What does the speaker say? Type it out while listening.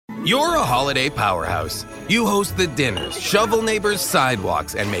You're a holiday powerhouse. You host the dinners, shovel neighbors'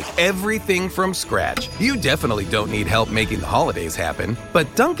 sidewalks, and make everything from scratch. You definitely don't need help making the holidays happen.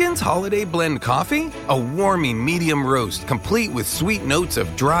 But Dunkin's Holiday Blend Coffee? A warming medium roast complete with sweet notes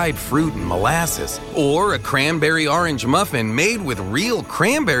of dried fruit and molasses. Or a cranberry orange muffin made with real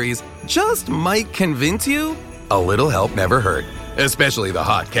cranberries just might convince you a little help never hurt. Especially the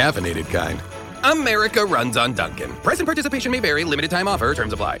hot caffeinated kind. America runs on Dunkin'. Price and participation may vary. Limited time offer.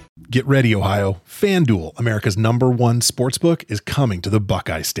 Terms apply. Get ready, Ohio. FanDuel, America's #1 sportsbook, is coming to the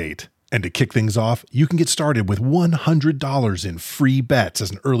Buckeye State. And to kick things off, you can get started with $100 in free bets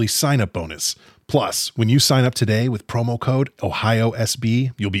as an early sign-up bonus. Plus, when you sign up today with promo code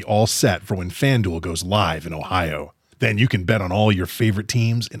OhioSB, you'll be all set for when FanDuel goes live in Ohio. Then you can bet on all your favorite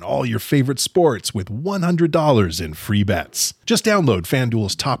teams and all your favorite sports with $100 in free bets. Just download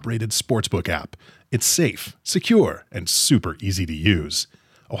FanDuel's top-rated sportsbook app. It's safe, secure, and super easy to use.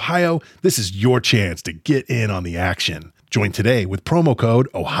 Ohio, this is your chance to get in on the action. Join today with promo code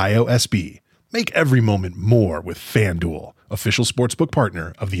OhioSB. Make every moment more with FanDuel, official sportsbook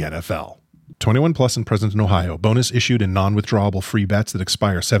partner of the NFL. 21 plus and present in Ohio. Bonus issued in non-withdrawable free bets that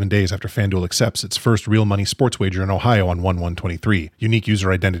expire 7 days after FanDuel accepts its first real money sports wager in Ohio on 1/1/23. Unique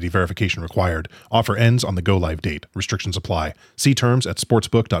user identity verification required. Offer ends on the go-live date. Restrictions apply. See terms at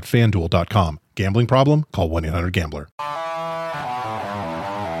sportsbook.fanduel.com. Gambling problem? Call 1-800-GAMBLER.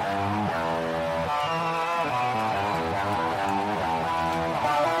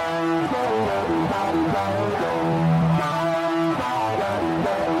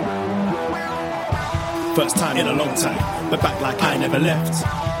 First time in a long time, but back like I never left.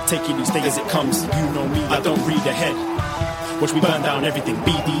 Taking each day as it comes, you know me, I don't read ahead. Watch me burn down everything,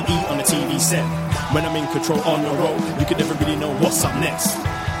 BDE on the TV set. When I'm in control on the road, you can never really know what's up next.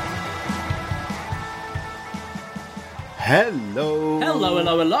 Hello. Hello,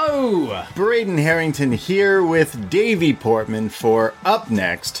 hello, hello. Braden Harrington here with Davey Portman for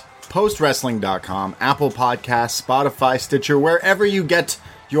upNXT, postwrestling.com, Apple Podcasts, Spotify, Stitcher, wherever you get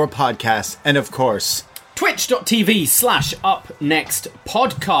your podcasts, and of course, twitch.tv/upNXT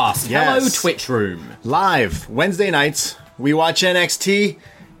podcast. Yes. Hello, Twitch room. live Wednesday nights. We watch NXT.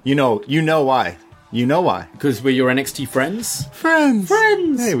 You know why. You know why. Because we're your NXT friends. Friends.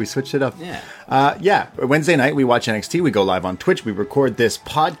 Friends. Hey, we switched it up. Yeah. Wednesday night we watch NXT. We go live on Twitch. We record this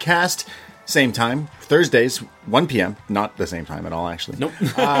podcast same time. Thursdays, 1 p.m. Not the same time at all, actually. Nope.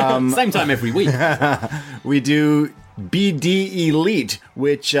 Same time every week. We do BD Elite,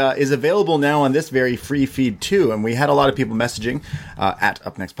 which is available now on this very free feed too. And we had a lot of people messaging at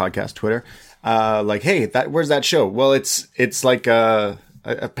upNXT Podcast Twitter, like, "Hey, where's that show?" Well, it's like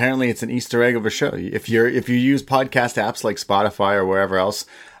apparently it's an Easter egg of a show. If you use podcast apps like Spotify or wherever else,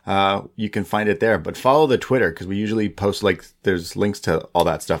 you can find it there. But follow the Twitter because we usually post there's links to all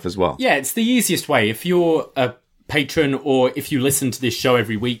that stuff as well. Yeah, it's the easiest way. If you're a patron or if you listen to this show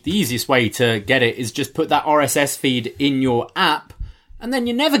every week, the easiest way to get it is just put that RSS feed in your app and then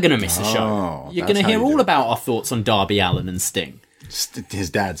you're never going to miss a show. You're going to hear all about our thoughts on Darby Allin and Sting. His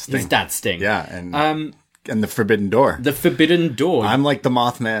dad's Sting. Yeah, and the Forbidden Door. The Forbidden Door. I'm like the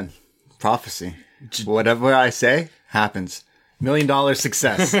Mothman prophecy. Whatever I say happens. $1 million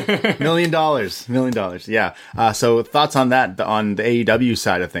success. $1 million. Yeah. So thoughts on that, on the AEW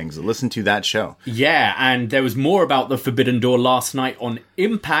side of things. Listen to that show. Yeah, and there was more about the Forbidden Door last night on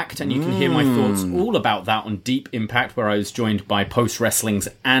Impact, and you can hear my thoughts all about that on Deep Impact, where I was joined by Post Wrestling's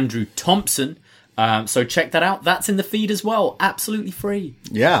Andrew Thompson. So check that out. That's in the feed as well. Absolutely free.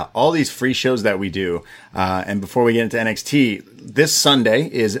 Yeah, all these free shows that we do. And before we get into NXT, this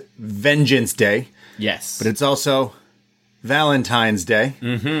Sunday is Vengeance Day. Yes. But it's also Valentine's Day.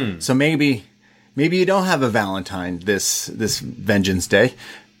 Mm-hmm. So maybe you don't have a Valentine this Vengeance Day,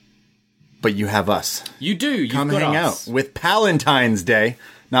 but you have us. You do. You've Come got hang us. out with Palentine's Day.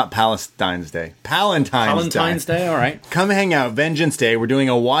 Not Palestine's Day. Palentine's Day, all right. Come hang out. Vengeance Day. We're doing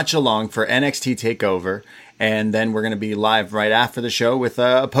a watch along for NXT TakeOver. And then we're going to be live right after the show with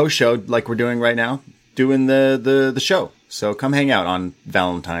a post show like we're doing right now, doing the show. So come hang out on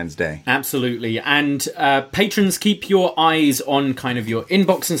Valentine's Day. Absolutely. And patrons, keep your eyes on kind of your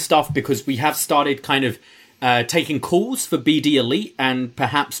inbox and stuff, because we have started kind of taking calls for BD Elite, and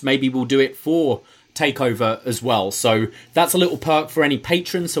perhaps maybe we'll do it for TakeOver as well. So that's a little perk for any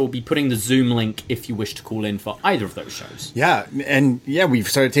patrons. So we'll be putting the Zoom link if you wish to call in for either of those shows. Yeah, and we've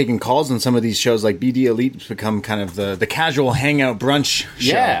started taking calls on some of these shows. Like BD Elite has become kind of the casual hangout brunch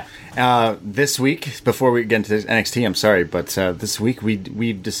show. Yeah. This week, before we get into NXT, I'm sorry, but this week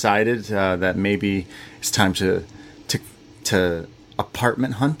we've decided that maybe it's time to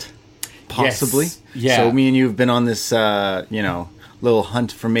apartment hunt, possibly. Yes. Yeah. So me and you have been on this, little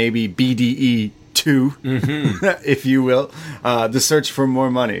hunt for maybe BDE 2, if you will. The search for more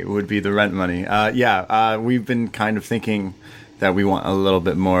money would be the rent money. We've been kind of thinking that we want a little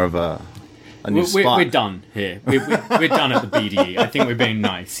bit more of a new spot. We're done here. We're done at the BDE. I think we're being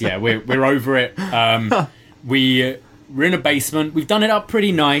nice. Yeah, we're over it. We're in a basement. We've done it up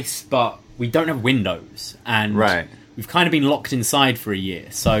pretty nice, but we don't have windows. And we've kind of been locked inside for a year.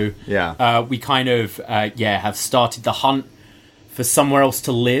 So we kind of have started the hunt for somewhere else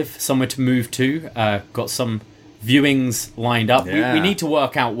to live, somewhere to move to. Got some viewings lined up. We need to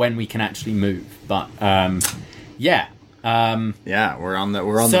work out when we can actually move. But we're on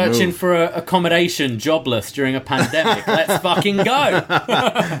the searching move. for accommodation, jobless during a pandemic. Let's fucking go.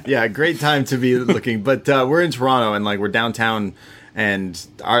 Yeah, great time to be looking. But we're in Toronto, and we're downtown, and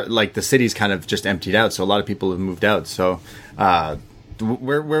the city's kind of just emptied out. So a lot of people have moved out. So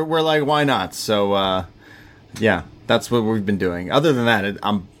we're like, why not? So that's what we've been doing. Other than that,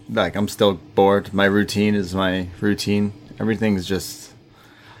 I'm still bored. My routine is my routine. Everything's just.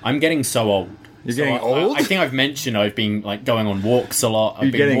 I'm getting so old. You're getting old? I think I've mentioned I've been going on walks a lot.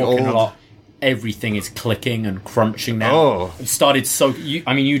 I've been walking a lot. Everything is clicking and crunching now. Oh. I've started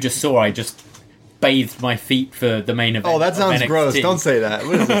you just saw I just bathed my feet for the main event. Oh, that sounds NXT. gross. Don't say that.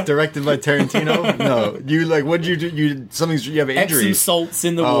 What is this, directed by Tarantino? No. What'd you do? You have an injury. Epsom salts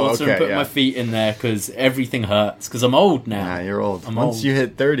in the water and put my feet in there because everything hurts because I'm old now. Nah, you're old. I'm Once old. you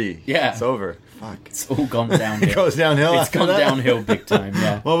hit 30, it's over. Fuck. It's all gone downhill. It goes downhill. It's gone downhill big time,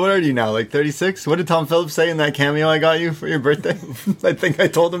 yeah. Well, what are you now? 36? What did Tom Phillips say in that cameo I got you for your birthday? I think I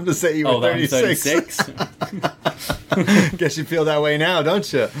told him to say you were 36. 36? Guess you feel that way now,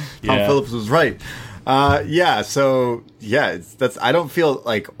 don't you? Tom Phillips was right. I don't feel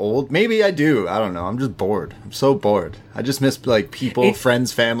old. Maybe I do. I don't know. I'm just bored. I'm so bored. I just miss people,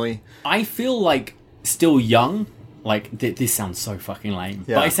 friends, family. I feel still young. This sounds so fucking lame.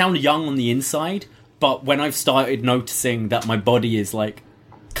 Yeah. But I sound young on the inside. But when I've started noticing that my body is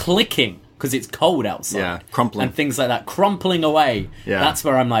clicking because it's cold outside. Crumpling. And things like that, crumpling away. Yeah. That's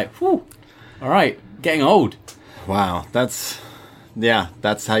where I'm whew, all right, getting old. Wow. That's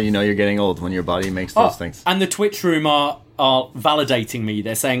how you know you're getting old, when your body makes those things. And the Twitch room are validating me.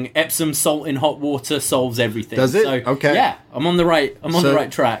 They're saying Epsom salt in hot water solves everything. Does it? So, Okay. Yeah, I'm on the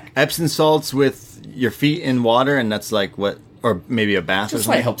right track. Epsom salts with your feet in water, and that's what, or maybe a bath or Just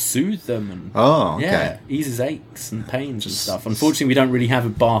something? helps soothe them and okay. eases aches and pains and stuff. Unfortunately, we don't really have a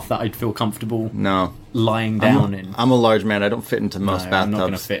bath that I'd feel comfortable lying down in. I'm a large man. I don't fit into most bathtubs. I'm not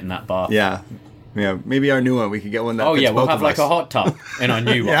going to fit in that bath. Yeah, maybe our new one. We could get one that fits we'll both have of us. a hot tub in our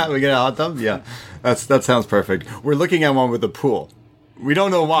new one. Yeah, we get a hot tub? Yeah, that sounds perfect. We're looking at one with a pool. We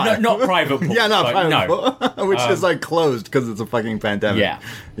don't know why. No, not private pool. Yeah, not private pool. Which is closed because it's a fucking pandemic.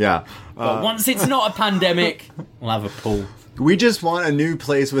 Yeah. But once it's not a pandemic, we'll have a pool. We just want a new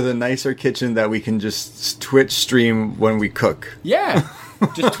place with a nicer kitchen that we can just Twitch stream when we cook. Yeah.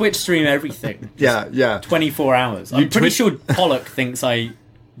 Just Twitch stream everything. Yeah. 24 hours. I'm pretty sure Pollock thinks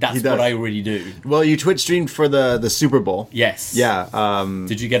that's what I already do. Well, you Twitch streamed for the Super Bowl. Yes. Yeah.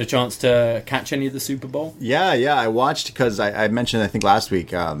 Did you get a chance to catch any of the Super Bowl? Yeah. I watched because I mentioned, I think last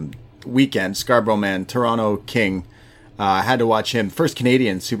week, Weekend, Scarborough Man, Toronto King. I had to watch him. First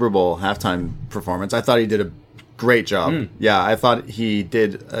Canadian Super Bowl halftime performance. I thought he did a great job. Yeah, I thought he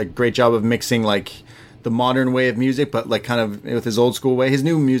did a great job of mixing the modern way of music, but kind of with his old school way. His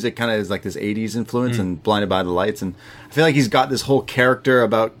new music kind of is this 80s influence and Blinded by the Lights. And I feel like he's got this whole character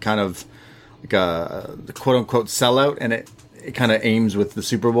about kind of the quote unquote sellout, and it kind of aims with the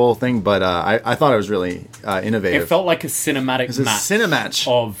Super Bowl thing. But I thought it was really innovative. It felt like a cinematic cinematch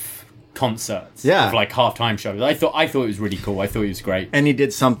of concerts. Yeah. Of halftime shows. I thought it was really cool. I thought it was great. And he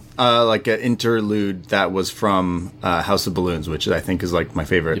did some an interlude that was from House of Balloons, which I think is my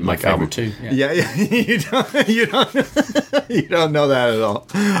favorite. My favorite album too. Yeah. you don't know that at all.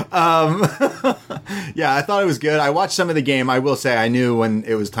 Yeah, I thought it was good. I watched some of the game. I will say I knew when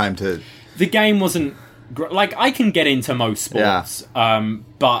it was time to. The game wasn't I can get into most sports,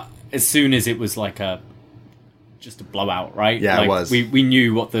 but as soon as it was just a blowout, right? Yeah, it was. We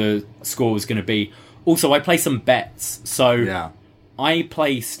knew what the score was going to be. Also, I placed some bets. So I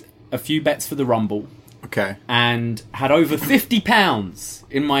placed a few bets for the Rumble. Okay. And had over £50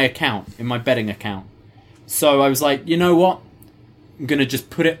 in my account, in my betting account. So I was like, you know what? I'm going to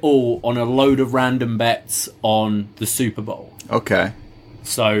just put it all on a load of random bets on the Super Bowl. Okay.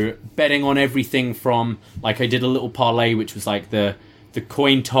 So betting on everything from, I did a little parlay, which was the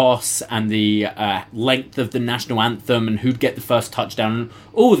coin toss and the length of the national anthem and who'd get the first touchdown and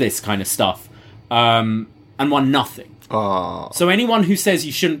all this kind of stuff, and won nothing. Oh. So anyone who says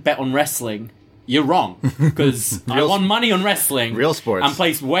you shouldn't bet on wrestling, you're wrong. Because I won money on wrestling. Real sports. And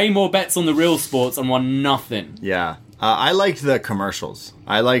placed way more bets on the real sports and won nothing. Yeah. I liked the commercials.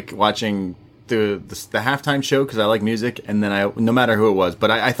 I like watching the halftime show because I like music, and then no matter who it was.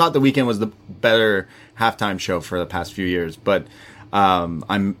 But I thought The Weeknd was the better halftime show for the past few years. But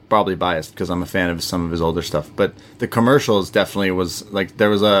I'm probably biased because I'm a fan of some of his older stuff. But the commercials definitely was like, there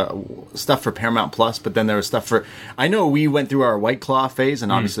was stuff for Paramount Plus, but then there was stuff for, I know we went through our White Claw phase,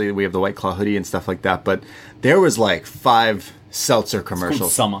 and obviously we have the White Claw hoodie and stuff like that, but there was like 5 seltzer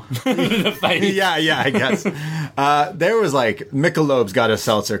commercials. Summer. The face. Yeah, I guess. There was like Michelob's got a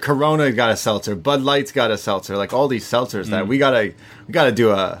seltzer, Corona got a seltzer, Bud Light's got a seltzer, like all these seltzers that we gotta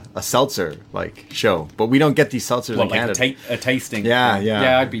do a seltzer like show, but we don't get these seltzers in Canada. A tasting.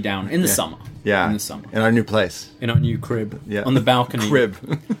 Yeah. I'd be down in the summer. Yeah, in the summer, in our new place, in our new crib, yeah, on the balcony. Crib.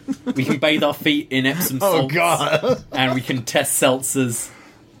 We can bathe our feet in Epsom salts. Oh God! And we can test seltzers.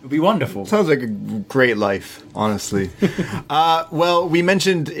 It'll be wonderful. Sounds like a great life, honestly. Well, we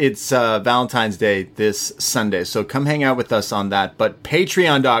mentioned it's Valentine's Day this Sunday, so come hang out with us on that. But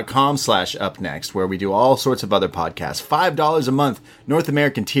patreon.com/upnext, where we do all sorts of other podcasts. $5 a month, North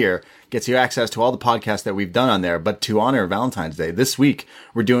American tier, gets you access to all the podcasts that we've done on there. But to honor Valentine's Day, this week,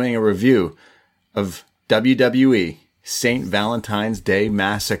 we're doing a review of WWE St. Valentine's Day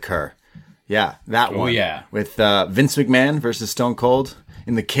Massacre. Yeah, that one. Oh, yeah. With Vince McMahon versus Stone Cold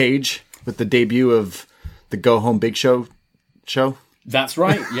in the cage with the debut of the Go Home Big Show. That's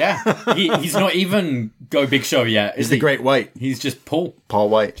right, yeah. He's not even Go Big Show yet. He's the Great White. He's just Paul. Paul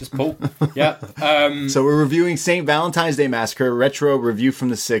White. Just Paul, yeah. So we're reviewing St. Valentine's Day Massacre, retro review from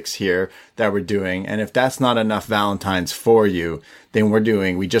the 6 here that we're doing. And if that's not enough Valentine's for you, then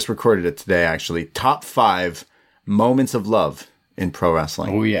we just recorded it today actually, top 5 moments of love in pro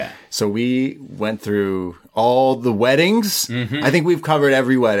wrestling. Oh, yeah. So we went through all the weddings. Mm-hmm. I think we've covered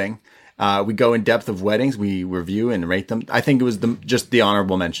every wedding. We go in depth of weddings. We review and rate them. I think it was just the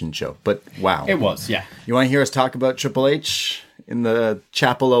honorable mention show. But wow. It was, yeah. You want to hear us talk about Triple H in the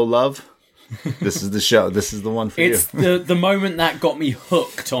Chapel O' Love? This is the show. This is the one for you. It's the moment that got me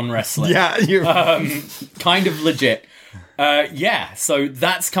hooked on wrestling. Yeah. You're kind of legit. Yeah, so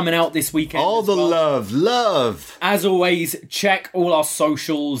that's coming out this weekend. All the love. As always, check all our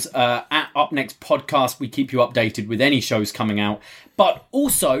socials at upNXT Podcast. We keep you updated with any shows coming out. But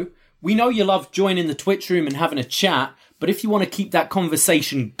also, we know you love joining the Twitch room and having a chat. But if you want to keep that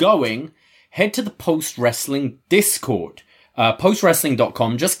conversation going, head to the Post Wrestling Discord.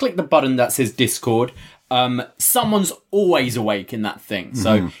 Postwrestling.com. Just click the button that says Discord. Someone's always awake in that thing.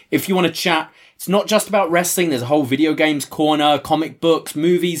 So if you want to chat, it's not just about wrestling. There's a whole video games corner, comic books,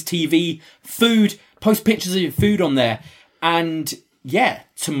 movies, TV, food. Post pictures of your food on there. And yeah,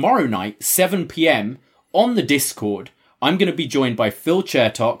 tomorrow night, 7 p.m. on the Discord, I'm going to be joined by Phil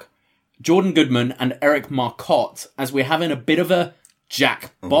Chertok, Jordan Goodman, and Eric Marcotte as we're having a bit of a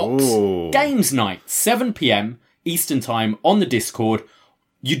Jackbox Games night. 7 p.m. Eastern Time on the Discord.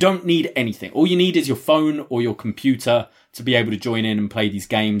 You don't need anything. All you need is your phone or your computer to be able to join in and play these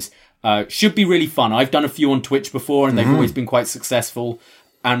games. Should be really fun. I've done a few on Twitch before and they've always been quite successful.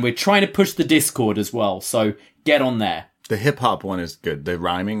 And we're trying to push the Discord as well. So get on there. The hip hop one is good. The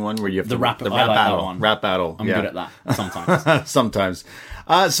rhyming one where you have the rap battle. that one. Rap battle. I'm good at that sometimes. Sometimes.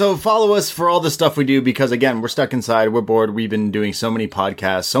 So follow us for all the stuff we do because, again, we're stuck inside. We're bored. We've been doing so many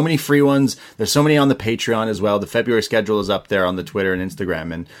podcasts, so many free ones. There's so many on the Patreon as well. The February schedule is up there on the Twitter and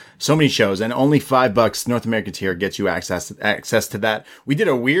Instagram and so many shows. And only $5 North American tier gets you access to that. We did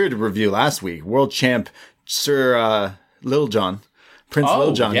a weird review last week. World champ Sir Lil Jon. Prince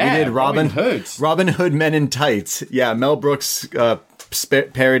Lil Jon. Yeah, we did Robin Hood Men in Tights. Yeah, Mel Brooks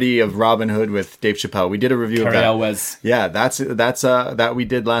parody of Robin Hood with Dave Chappelle. We did a review of that. Elwes. Yeah, that's that we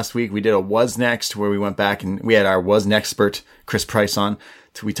did last week. We did a Was Next where we went back and we had our Was Nexpert Chris Price on.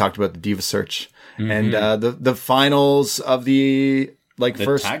 We talked about the Diva Search and the finals of the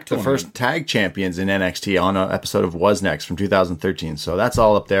first tag champions in NXT on an episode of Was Next from 2013. So that's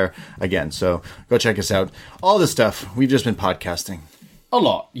all up there again. So go check us out. All this stuff we've just been podcasting. A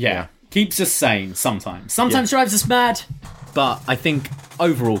lot, yeah. Keeps us sane sometimes. Sometimes drives us mad, but I think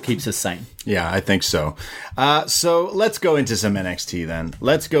overall keeps us sane. Yeah, I think so. So let's go into some NXT then.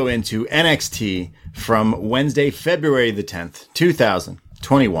 Let's go into NXT from Wednesday, February the 10th,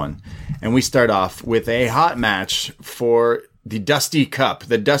 2021. And we start off with a hot match for the Dusty Cup,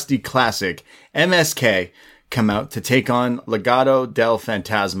 the Dusty Classic. MSK come out to take on Legado del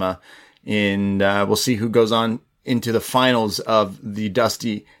Fantasma. And we'll see who goes on into the finals of the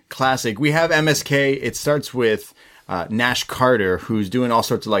Dusty Classic. We have MSK. It starts with Nash Carter, who's doing all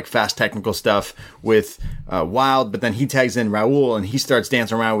sorts of like fast technical stuff with Wild, but then he tags in Raul and he starts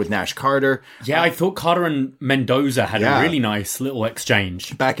dancing around with Nash Carter. Yeah, I thought Carter and Mendoza had a really nice little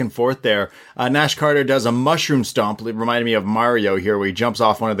exchange. Back and forth there. Nash Carter does a mushroom stomp. It reminded me of Mario here, where he jumps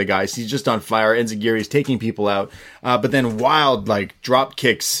off one of the guys. He's just on fire. Enziguri's taking people out. But then Wild like drop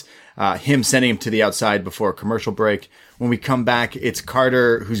kicks him, sending him to the outside before a commercial break. When we come back, it's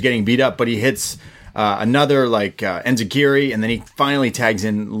Carter who's getting beat up, but he hits another like Enziguri, and then he finally tags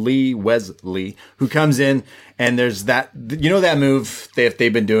in Wesley, who comes in, and there's that, that move they've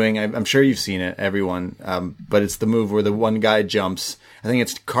been doing. I'm sure you've seen it, everyone, but it's the move where the one guy jumps. I think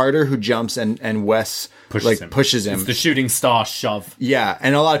it's Carter who jumps, and Wes pushes him. It's the shooting star shove. Yeah,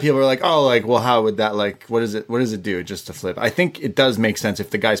 and a lot of people are like, oh, like, well, how would that, like, what does it do just to flip? I think it does make sense if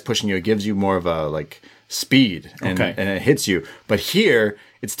the guy's pushing you. It gives you more of a like speed, and it hits you. But here,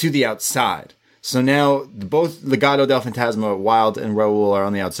 it's to the outside. So now both Legado del Fantasma, Wild, and Raul are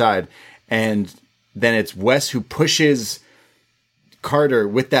on the outside. And then it's Wes who pushes Carter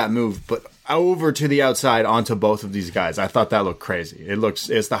with that move, but over to the outside onto both of these guys. I thought that looked crazy.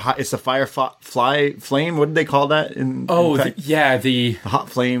 It's the firefly flame. What did they call that? The hot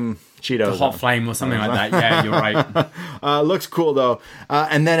flame Cheetos. The hot flame or something like that. Yeah, you're right. Looks cool, though.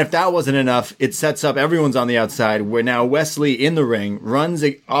 And then if that wasn't enough, it sets up everyone's on the outside, where now Wesley in the ring runs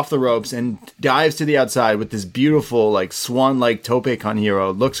off the ropes and dives to the outside with this beautiful, like, swan-like tope con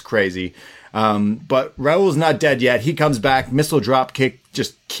hero. Looks crazy. But Raul's not dead yet. He comes back, missile drop kick,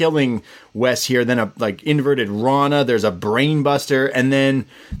 just killing Wes here. Then a like inverted Rana. There's a brain buster. And then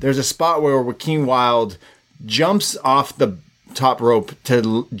there's a spot where Joaquin Wilde jumps off the top rope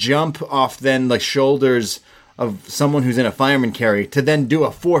to jump off then the shoulders of someone who's in a fireman carry to then do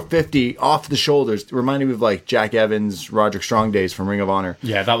a 450 off the shoulders. Reminding me of like Jack Evans, Roderick Strong days from Ring of Honor.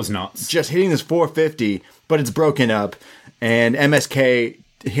 Yeah, that was nuts. Just hitting this 450, but it's broken up. And MSK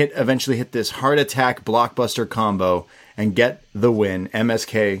eventually hit this heart attack blockbuster combo and get the win.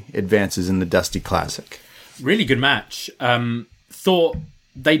 MSK advances in the Dusty Classic. Really good match. Thought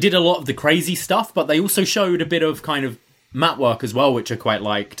they did a lot of the crazy stuff, but they also showed a bit of kind of mat work as well, which I quite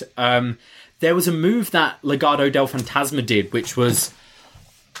liked. There was a move that Legado del Fantasma did, which was,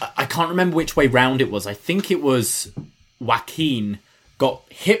 I can't remember which way round it was. I think it was Joaquin got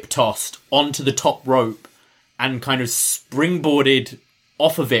hip tossed onto the top rope and kind of springboarded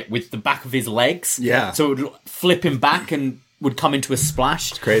off of it with the back of his legs. Yeah. So it would flip him back and would come into a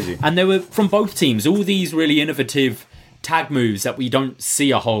splash. It's crazy. And there were, from both teams, all these really innovative tag moves that we don't see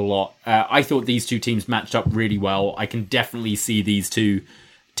a whole lot. I thought these two teams matched up really well. I can definitely see these two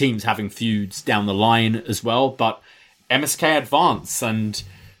teams having feuds down the line as well. But MSK advance, and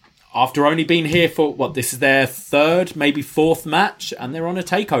after only being here for, this is their third, maybe fourth match, and they're on a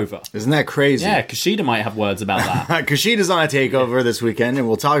takeover. Isn't that crazy? Yeah, Kushida might have words about that. Kushida's on a takeover this weekend, and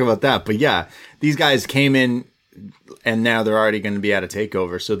we'll talk about that. But yeah, these guys came in, and now they're already going to be at a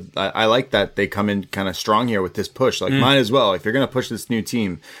takeover. So I like that they come in kind of strong here with this push. Like, might as well. If you're going to push this new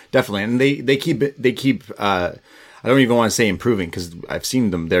team, definitely. And they keep. I don't even want to say improving, because I've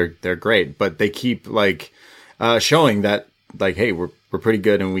seen them. They're great, but they keep showing that, like, hey, we're pretty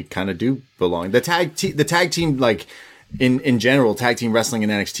good and we kind of do belong. The tag team, like in general, tag team wrestling in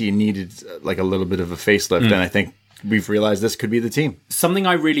NXT needed like a little bit of a facelift, and I think we've realized this could be the team. Something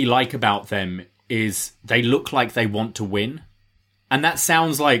I really like about them is they look like they want to win. And that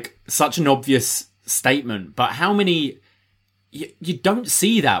sounds like such an obvious statement, but how many... You don't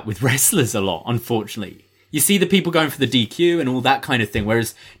see that with wrestlers a lot, unfortunately. You see the people going for the DQ and all that kind of thing,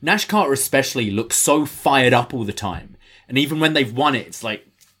 whereas Nash Carter especially looks so fired up all the time. And even when they've won it, it's like,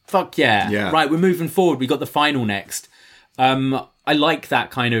 fuck yeah. Right, we're moving forward. We got the final next. I like that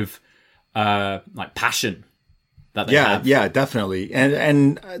kind of passion that they have. Yeah, definitely.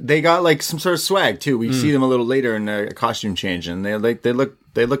 And they got like some sort of swag too. We see them a little later in a costume change, and they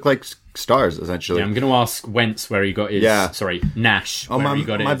look like stars essentially. Yeah, I'm going to ask Wentz where he got his. Nash. Where he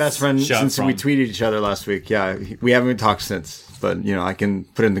got his. My best friend since we tweeted each other last week. Yeah, we haven't talked since, but I can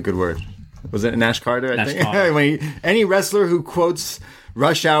put in the good word. Was it Nash Carter? I think. Carter. Any wrestler who quotes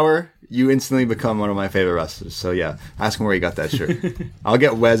Rush Hour, you instantly become one of my favorite wrestlers. So yeah, ask him where he got that shirt. I'll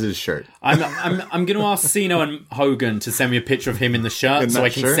get Wes's shirt. I'm going to ask Cena and Hogan to send me a picture of him in the shirt so I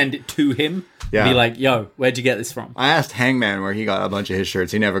can send it to him. Yeah. And be like, yo, where'd you get this from? I asked Hangman where he got a bunch of his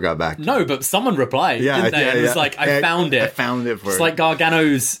shirts. He never got back. No, but someone replied, didn't they? It was like, I found it. I found it for It's like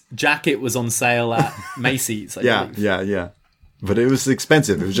Gargano's jacket was on sale at Macy's. I believe. Yeah. But it was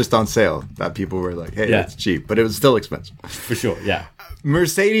expensive. It was just on sale that people were like, hey, it's cheap. But it was still expensive. For sure, yeah.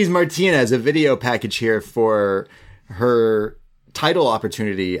 Mercedes Martinez, a video package here for her title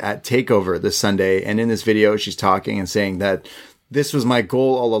opportunity at TakeOver this Sunday. And in this video, she's talking and saying that this was my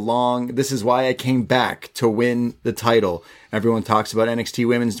goal all along. This is why I came back to win the title. Everyone talks about NXT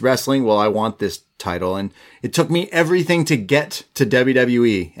Women's Wrestling. Well, I want this title. And it took me everything to get to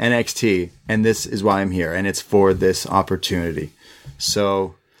WWE, NXT. And this is why I'm here. And it's for this opportunity.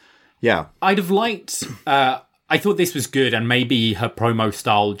 So, yeah. I'd have liked... I thought this was good, and maybe her promo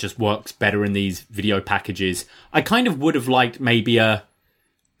style just works better in these video packages. I kind of would have liked maybe a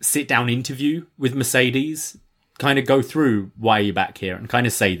sit-down interview with Mercedes, kind of go through why you're back here and kind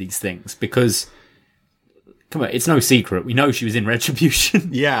of say these things, because, come on, it's no secret. We know she was in Retribution.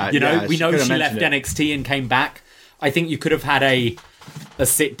 Yeah, you know, we know she left it. NXT and came back. I think you could have had a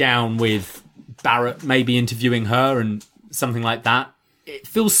sit-down with Barrett, maybe interviewing her and something like that. It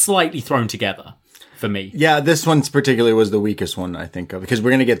feels slightly thrown together. For me. Yeah, this one particularly was the weakest one, I think, of, because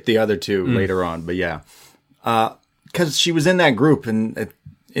we're going to get the other two later on. But yeah, because she was in that group and it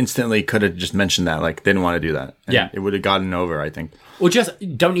instantly could have just mentioned that, like, didn't want to do that. And it would have gotten over, I think. Or just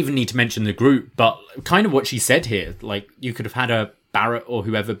don't even need to mention the group, but kind of what she said here. Like, you could have had a Barrett or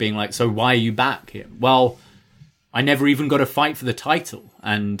whoever being like, so why are you back here? Well, I never even got a fight for the title,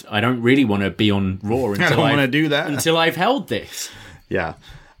 and I don't really want to be on Raw until I don't want to do that until I've held this. Yeah.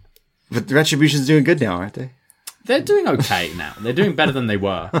 But the Retribution's doing good now, aren't they? They're doing okay now. They're doing better than they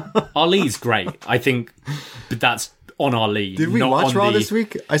were. Ali's great, I think, but that's on Ali. Did we watch Raw this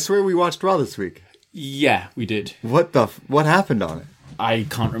week? I swear we watched Raw this week. Yeah, we did. What happened on it? I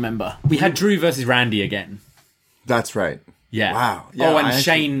can't remember. We had Drew versus Randy again. That's right. Yeah. Wow. Yeah, and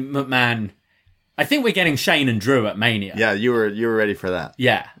Shane McMahon. I think we're getting Shane and Drew at Mania. Yeah, you were ready for that.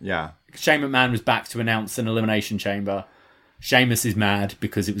 Yeah. Yeah. Shane McMahon was back to announce an Elimination Chamber. Sheamus is mad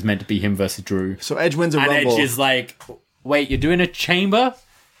because it was meant to be him versus Drew. So Edge wins a Rumble. And Edge is like, wait, you're doing a chamber?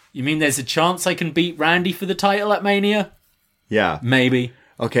 You mean there's a chance I can beat Randy for the title at Mania? Yeah. Maybe.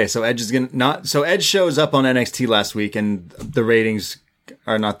 Okay, so Edge is So Edge shows up on NXT last week and the ratings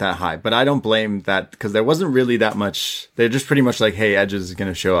are not that high. But I don't blame that because there wasn't really that much. They're just pretty much like, hey, Edge is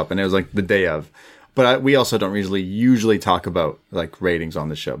going to show up. And it was like the day of. But we also don't usually talk about like ratings on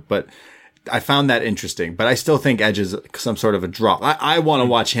the show. But I found that interesting, but I still think Edge is some sort of a drop. I want to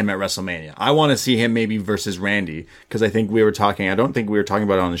watch him at WrestleMania. I want to see him maybe versus Randy, because I don't think we were talking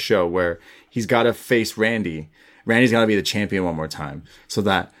about it on the show, where he's got to face Randy. Randy's got to be the champion one more time, so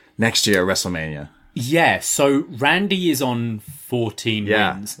that next year at WrestleMania. Yeah, so Randy is on 14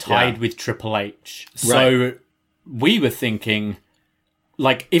 wins, tied with Triple H. So we were thinking...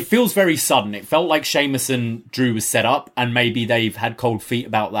 Like, it feels very sudden. It felt like Sheamus and Drew was set up, and maybe they've had cold feet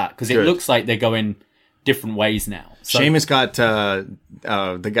about that, because it looks like they're going different ways now. So, Sheamus got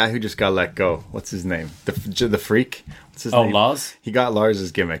the guy who just got let go. What's his name? The Freak? What's his name? Oh, Lars? He got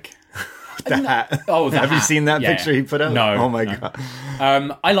Lars's gimmick. The hat. Oh, the Have hat. you seen that picture he put out? No. Oh, my God.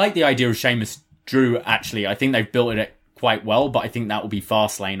 I like the idea of Sheamus Drew, actually. I think they've built it quite well, but I think that will be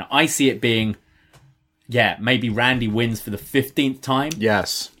Fastlane. I see it being... Yeah, maybe Randy wins for the 15th time.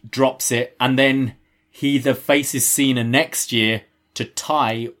 Yes. Drops it, and then he either faces Cena next year to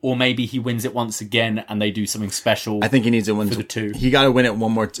tie, or maybe he wins it once again and they do something special. I think he needs to win for the two. He got to win it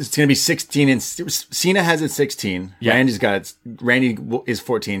one more. It's going to be 16, and Cena has it 16. Yeah. Randy is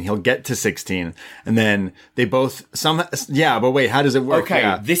 14. He'll get to 16, and then they both but wait, how does it work? Okay,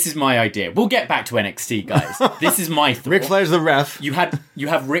 yeah. This is my idea. We'll get back to NXT, guys. This is my thought. Ric Flair's the ref. You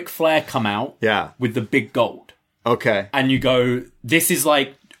have Ric Flair come out, with the big gold. Okay, and you go, this is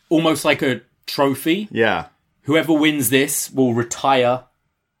like almost like a trophy. Yeah. Whoever wins this will retire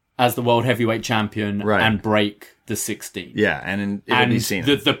as the World Heavyweight Champion and break the 16. Yeah, and it'll be seen.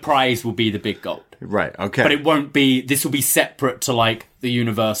 The prize will be the big gold. Right, okay. But it won't be... This will be separate to, like, the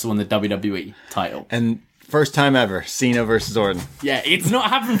Universal and the WWE title. And first time ever, Cena versus Orton. Yeah, it's not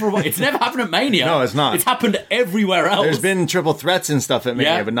happened for a while. It's never happened at Mania. No, it's not. It's happened everywhere else. There's been triple threats and stuff at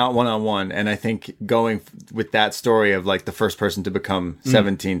Mania, but not one-on-one. And I think going with that story of, like, the first person to become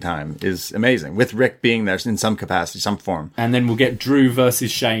 17 time is amazing. With Rick being there in some capacity, some form. And then we'll get Drew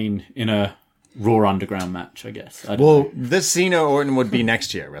versus Shane in a Raw Underground match, I guess. This Cena Orton would be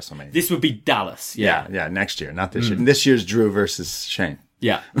next year at WrestleMania. This would be Dallas. Yeah, next year, not this year. This year's Drew versus Shane.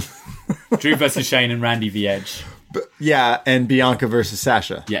 Yeah. Drew versus Shane and Randy v. Edge. And Bianca versus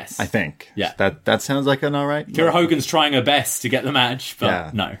Sasha. Yes. I think. Yeah. That sounds like an all right. Kira Hogan's trying her best to get the match,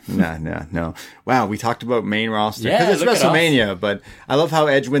 but no. No. Wow, we talked about main roster. Yeah, because it's WrestleMania, but I love how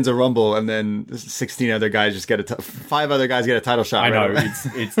Edge wins a Rumble and then 16 other guys just get 5 other guys get a title shot. I know,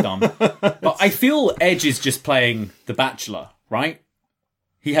 it's dumb. But I feel Edge is just playing The Bachelor, right?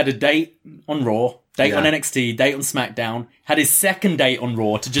 He had a date on Raw, date on NXT, date on SmackDown, had his second date on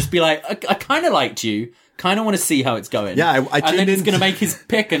Raw to just be like, I kind of liked you, kind of want to see how it's going. Yeah, I and then he's tuned going to in- make his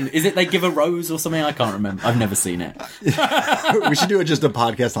pick, and is it they give a rose or something? I can't remember. I've never seen it. We should do just a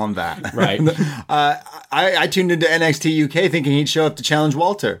podcast on that. Right. I tuned into NXT UK thinking he'd show up to challenge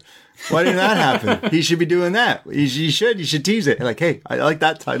Walter. Why didn't that happen? He should be doing that. You should tease it. Like, hey, I like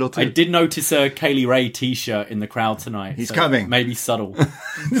that title too. I did notice a Kaylee Ray t-shirt in the crowd tonight. He's coming. Maybe subtle.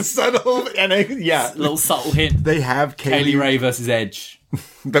 Subtle and yeah. A little subtle hint. They have Kaylee Ray versus Edge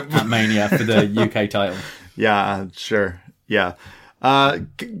at Mania for the UK title. Yeah, sure. Yeah.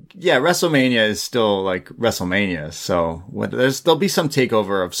 Yeah, WrestleMania is still like WrestleMania, so there'll be some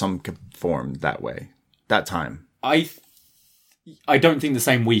takeover of some form that way, that time. I don't think the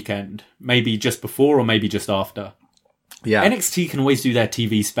same weekend. Maybe just before or maybe just after. Yeah. NXT can always do their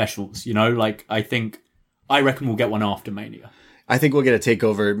TV specials, you know? Like, I reckon we'll get one after Mania. I think we'll get a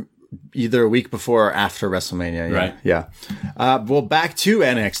takeover either a week before or after WrestleMania. Yeah. Right. Yeah. Well, back to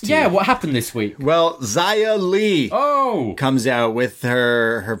NXT. Yeah, what happened this week? Well, Xia Li comes out with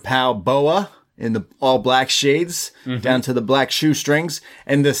her pal Boa in the all black shades down to the black shoestrings,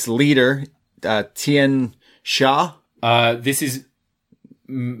 and this leader, Tian Sha. This is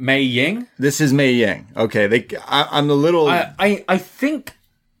Mei Ying. This is Mei Ying. Okay, I'm a little. I think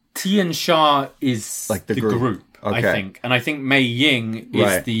Tian Sha is like the group. Okay. I think, and I think Mei Ying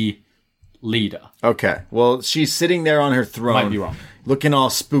is the leader. Okay, well, she's sitting there on her throne. Might be wrong. Looking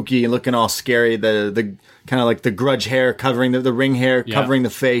all spooky, looking all scary. The kind of like the grudge hair covering the ring hair covering the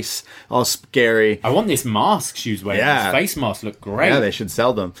face, all scary. I want this mask she was wearing. Yeah. This face mask looked great. Yeah, they should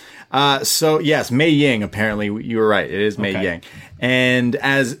sell them. So yes, Mei Ying. Apparently, you were right. It is Mei Ying. And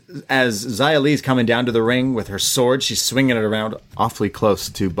as Xia Li's coming down to the ring with her sword, she's swinging it around awfully close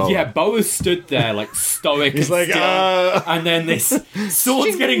to Boa. Yeah, Boa stood there like stoic. He's and like, still, and then this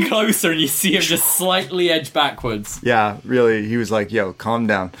sword's getting closer, and you see him just slightly edge backwards. Yeah, really. He was like, yo, calm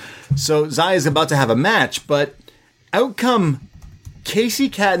down. So Xia is about to have a match, but out come Casey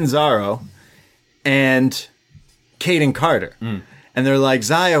Catanzaro and Caden Carter. And they're like,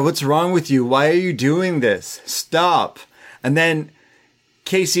 Xia, what's wrong with you? Why are you doing this? Stop. And then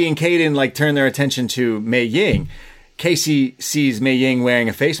Casey and Caden like turn their attention to Mei Ying. Casey sees Mei Ying wearing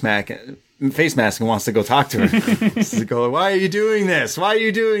a face mask and wants to go talk to her. He's like, why are you doing this? Why are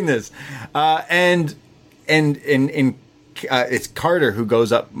you doing this? And it's Carter who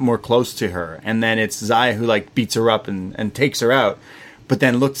goes up more close to her, and then it's Xia who like beats her up and takes her out, but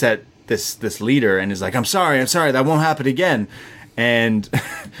then looks at this leader and is like, I'm sorry, that won't happen again. And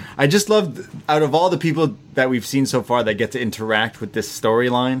I just love, out of all the people that we've seen so far that get to interact with this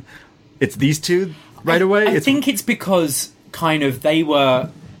storyline, it's these two right away. I think it's because kind of they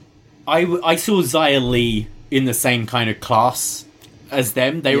were. I saw Xia Li in the same kind of class as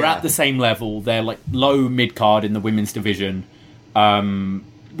them. They were at the same level. They're like low mid card in the women's division.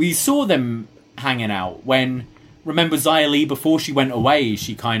 We saw them hanging out when. Remember Xia Li, before she went away,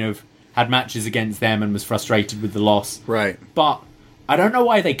 she kind of had matches against them and was frustrated with the loss. Right. But I don't know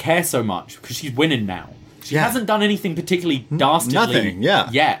why they care so much, because she's winning now. She hasn't done anything particularly dastardly. Nothing,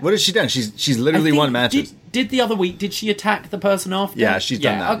 yet. What has she done? She's literally won matches. Did the other week, did she attack the person after? Yeah, she's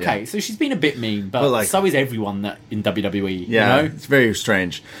done that. Okay, so she's been a bit mean, but like, so is everyone that in WWE. Yeah, you know? It's very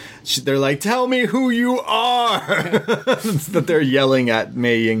strange. They're like, tell me who you are! That they're yelling at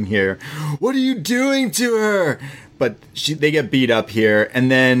Mei Ying here. What are you doing to her? But they get beat up here,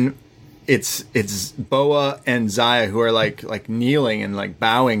 and then it's Boa and Xia who are like kneeling and like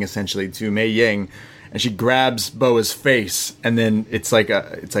bowing essentially to Mei Ying, and she grabs Boa's face, and then it's like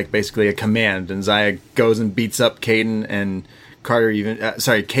basically a command, and Xia goes and beats up Caden and Carter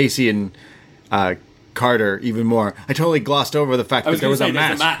Casey and Carter even more. I totally glossed over the fact that there was a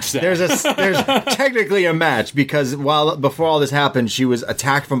match. There's technically a match, because before all this happened, she was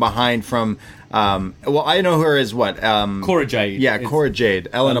attacked from behind from. I know her as what? Cora Jade. Yeah, Cora Jade.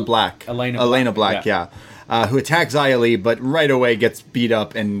 Elena Black. Elena Black. Yeah. Who attacks Xia Li, but right away gets beat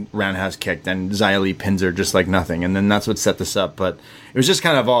up and roundhouse kicked, and Xia Li pins her just like nothing, and then that's what set this up. But it was just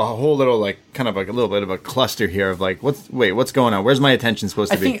kind of a whole little like a little bit of a cluster here of like, what's going on? Where's my attention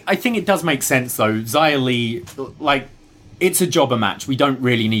supposed to be? I think it does make sense though. Xia Li, like, it's a jobber match. We don't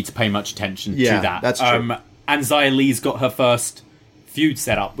really need to pay much attention to that. That's true. And Xia Li's got her first feud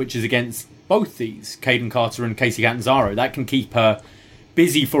set up, which is against both these, Caden Carter and Casey Catanzaro. That can keep her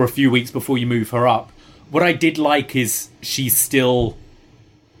busy for a few weeks before you move her up. What I did like is she's still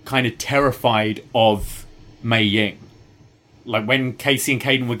kind of terrified of Mei Ying. Like, when Casey and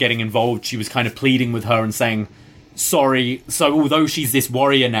Caden were getting involved, she was kind of pleading with her and saying, sorry. So although she's this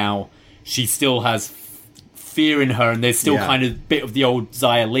warrior now, she still has fear in her, and there's still kind of a bit of the old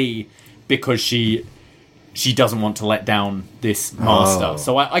Xia Li, because she doesn't want to let down this master.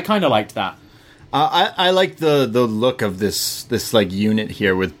 So I kind of liked that. I like the look of this like unit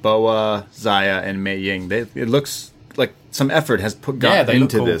here with Boa, Zaya, and Mei Ying. It looks like some effort has gone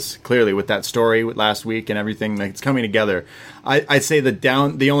into cool. this, clearly, with that story last week and everything. Like, it's coming together. I'd say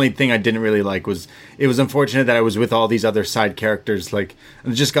the only thing I didn't really like was it was unfortunate that I was with all these other side characters. Like,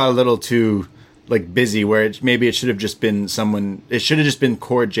 it just got a little too like busy, where maybe it should have just been someone. It should have just been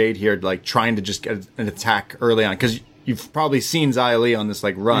Cora Jade here, like trying to just get an attack early on, because you've probably seen Xia Li on this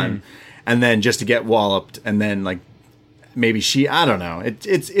like run, and then just to get walloped, and then like maybe I don't know.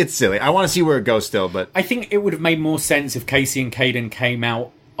 It's silly. I want to see where it goes still, but I think it would have made more sense if Casey and Kaden came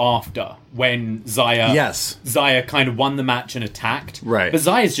out after, when Xia kind of won the match and attacked. Right. But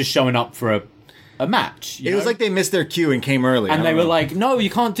Zaya's just showing up for a match. It was like they missed their cue and came early. And they were like, no, you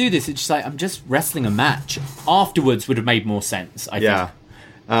can't do this. It's just like, I'm just wrestling a match. Afterwards would have made more sense, I think.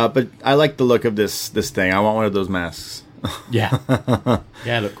 But I like the look of this thing. I want one of those masks. Yeah.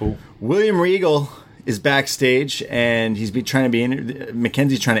 Yeah, look cool. William Regal is backstage, and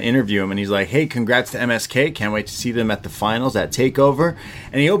Mackenzie's trying to interview him, and he's like, hey, congrats to MSK. Can't wait to see them at the finals at TakeOver.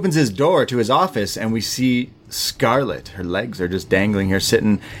 And he opens his door to his office, and we see Scarlett. Her legs are just dangling here,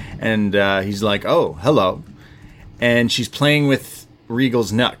 sitting, and he's like, oh, hello. And she's playing with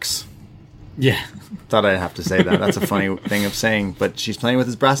Regal's knucks. Yeah. Thought I'd have to say that. That's a funny thing of saying, but she's playing with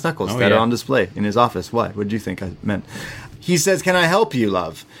his brass knuckles that are on display in his office. What did you think I meant? He says, can I help you,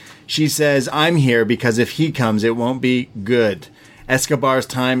 love? She says, I'm here because if he comes, it won't be good. Escobar's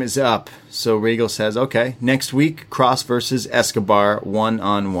time is up. So Regal says, okay, next week, Cross versus Escobar,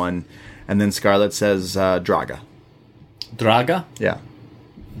 1-on-1. And then Scarlett says, Draga. Draga? Yeah.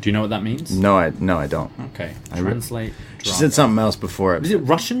 Do you know what that means? No, I don't. Okay. Translate. She said something else before it. Is it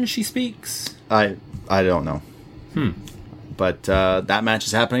Russian she speaks? I don't know. But that match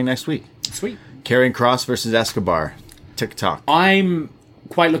is happening next week. Sweet. Karrion Kross versus Escobar. TikTok. I'm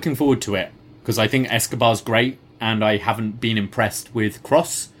quite looking forward to it, because I think Escobar's great, and I haven't been impressed with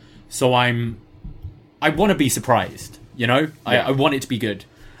Kross. So I want to be surprised, you know? Yeah. I want it to be good.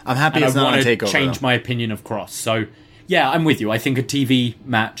 I'm happy it's not on TakeOver. Change my opinion of Kross. So, yeah, I'm with you. I think a TV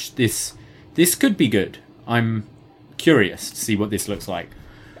match, this could be good. I'm curious to see what this looks like.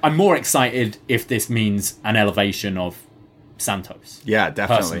 I'm more excited if this means an elevation of Santos. Yeah,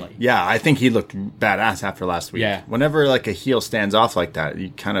 definitely. Personally. Yeah, I think he looked badass after last week. Yeah. Whenever like a heel stands off like that,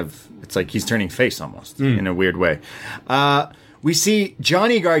 it's like he's turning face almost in a weird way. We see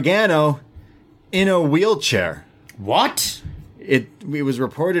Johnny Gargano in a wheelchair. What? It was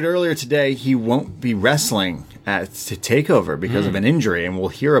reported earlier today he won't be wrestling to TakeOver because of an injury, and we'll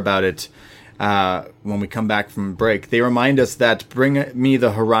hear about it when we come back from break. They remind us that Bring Me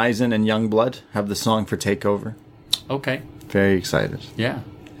the Horizon and Youngblood have the song for TakeOver. Okay. Very excited. Yeah.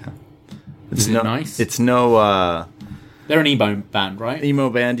 It's Is it nice? It's no... They're an emo band, right? Emo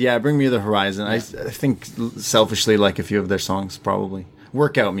band, yeah. Bring Me the Horizon. Yeah. I think selfishly like a few of their songs, probably.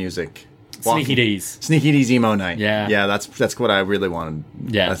 Workout music. Sneaky D's. Sneaky D's Emo Night. Yeah. Yeah, that's what I really wanted.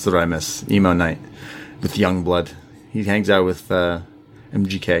 Yeah. That's what I miss. Emo Night. With Youngblood. He hangs out with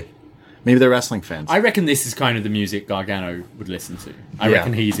MGK. Maybe they're wrestling fans. I reckon this is kind of the music Gargano would listen to. I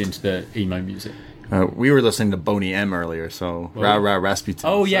reckon he's into the emo music. We were listening to Boney M earlier, so Rah Rah Rasputin.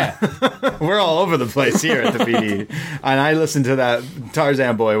 Oh, yeah. We're all over the place here at the BD. And I listened to that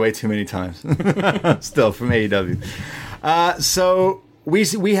Tarzan Boy way too many times. Still, from AEW. So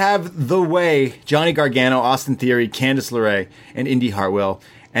we have The Way, Johnny Gargano, Austin Theory, Candice LeRae, and Indy Hartwell.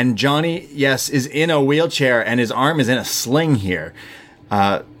 And Johnny, yes, is in a wheelchair, and his arm is in a sling here.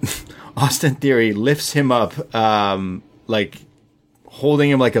 Austin Theory lifts him up, holding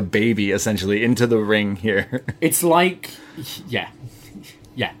him like a baby, essentially, into the ring here. It's like, yeah.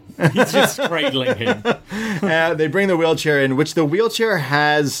 He's just cradling him. They bring the wheelchair in, which the wheelchair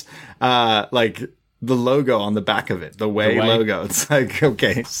has, the logo on the back of it. The Way logo. It's like,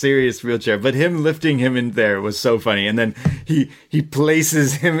 okay, serious wheelchair. But him lifting him in there was so funny. And then he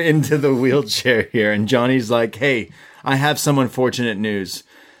places him into the wheelchair here. And Johnny's like, hey, I have some unfortunate news.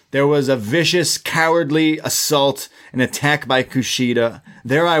 There was a vicious, cowardly assault, an attack by Kushida.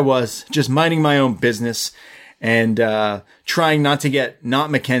 There I was, just minding my own business and trying not to get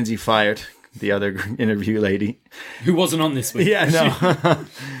not Mackenzie fired, the other interview lady. Who wasn't on this week. Yeah, no.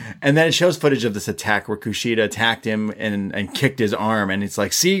 And then it shows footage of this attack where Kushida attacked him and kicked his arm. And it's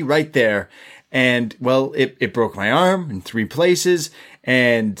like, see, right there. And, well, it broke my arm in 3 places.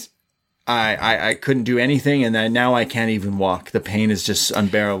 And I couldn't do anything, and then now I can't even walk. The pain is just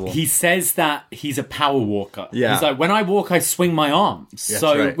unbearable. He says that he's a power walker. Yeah. He's like, when I walk, I swing my arms. Yes,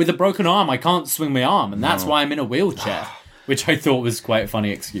 so right. with a broken arm, I can't swing my arm, and that's why I'm in a wheelchair. which I thought was quite a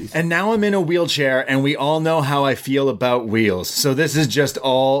funny excuse. And now I'm in a wheelchair, and we all know how I feel about wheels. So this is just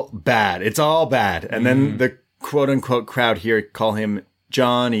all bad. It's all bad. And then the quote-unquote crowd here call him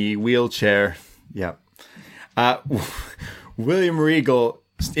Johnny Wheelchair. Yeah. William Regal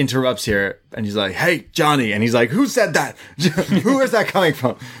interrupts here, and he's like, hey, Johnny. And he's like, who said that? Who is that coming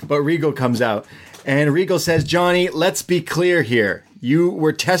from? But Regal comes out, and Regal says, Johnny, let's be clear here. You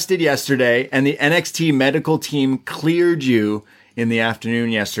were tested yesterday, and the NXT medical team cleared you in the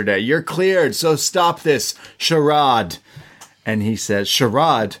afternoon yesterday. You're cleared, so stop this charade. And he says,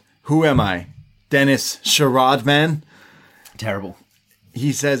 charade? Who am I? Dennis Charade Man? Terrible.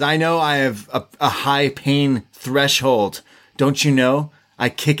 He says, I know I have a high pain threshold. Don't you know? I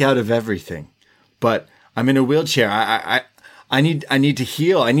kick out of everything. But I'm in a wheelchair. I need to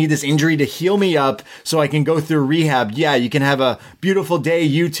heal. I need this injury to heal me up so I can go through rehab. Yeah, you can have a beautiful day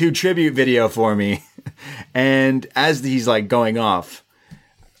YouTube tribute video for me. And as he's like going off,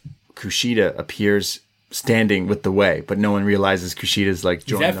 Kushida appears standing with the way, but no one realizes Kushida's like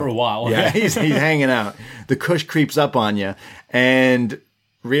joining He's there for a while. Yeah, he's hanging out. The Kush creeps up on you, and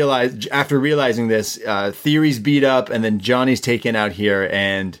after realizing this, Theory's beat up, and then Johnny's taken out here,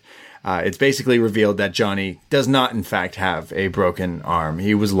 and it's basically revealed that Johnny does not, in fact, have a broken arm.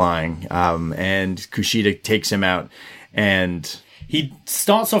 He was lying, and Kushida takes him out, and he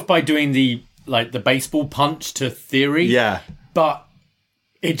starts off by doing the baseball punch to Theory. Yeah, but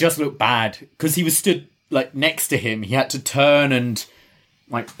it just looked bad because he was stood next to him. He had to turn and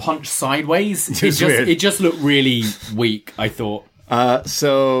punch sideways. It just looked really weak, I thought.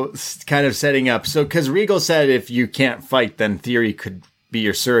 So kind of setting up. So because Regal said if you can't fight, then Theory could be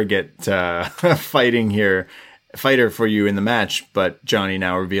your surrogate fighter for you in the match. But Johnny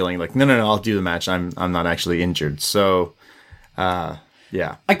now revealing no, I'll do the match. I'm not actually injured. So,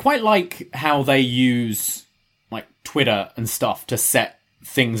 yeah. I quite like how they use Twitter and stuff to set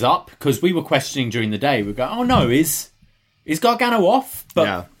things up, because we were questioning during the day. We go, oh no, is Gargano off?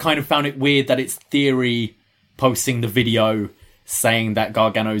 But kind of found it weird that it's Theory posting the video saying that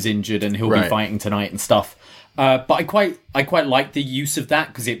Gargano's injured and he'll be fighting tonight and stuff. But I quite like the use of that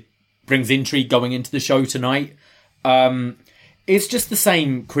because it brings intrigue going into the show tonight. It's just the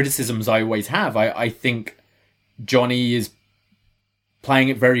same criticisms I always have. I think Johnny is playing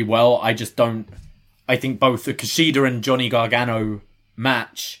it very well. I think both the Kushida and Johnny Gargano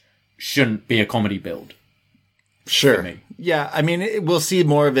match shouldn't be a comedy build. Sure. Yeah, I mean, we'll see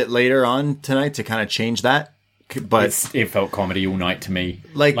more of it later on tonight to kind of change that. But it felt comedy all night to me.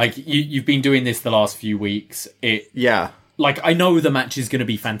 You've been doing this the last few weeks. I know the match is going to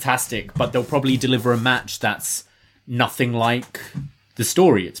be fantastic, but they'll probably deliver a match that's nothing like the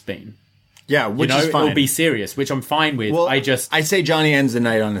story it's been. Yeah, which is fine. It'll be serious, which I'm fine with. Well, I say Johnny ends the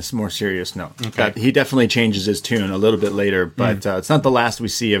night on a more serious note. Okay. He definitely changes his tune a little bit later, but it's not the last we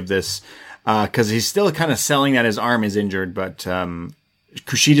see of this, because he's still kind of selling that his arm is injured, but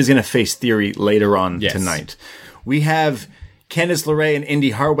Kushida's going to face Theory later on tonight. We have Candice LeRae and Indy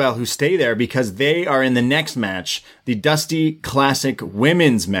Hartwell who stay there because they are in the next match, the Dusty Classic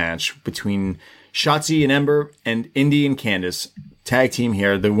Women's match between Shotzi and Ember and Indy and Candice. Tag team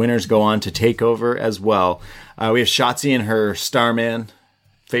here. The winners go on to take over as well. We have Shotzi in her Starman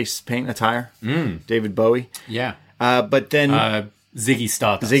face paint attire. David Bowie. Yeah. But then Ziggy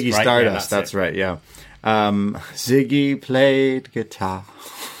Stardust. Ziggy Stardust. That's right. Yeah. Ziggy played guitar.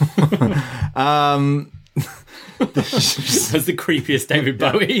 That's the creepiest David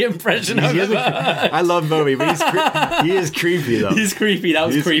Bowie impression I've ever heard. I love Bowie, but he is creepy, though. He's creepy. That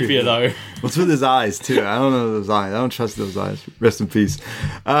was creepier, though. What's with his eyes, too? I don't know those eyes. I don't trust those eyes. Rest in peace.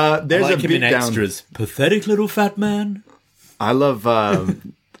 There's him in beatdown. Extras. Pathetic little fat man. I love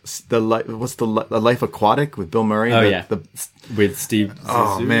the Life Aquatic with Bill Murray. With Steve.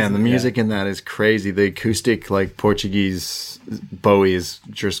 Oh man, the music in that is crazy. The acoustic Portuguese Bowie is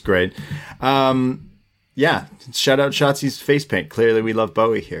just great. Yeah, shout out Shotzi's face paint. Clearly, we love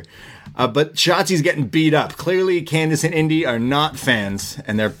Bowie here. But Shotzi's getting beat up. Clearly, Candice and Indy are not fans,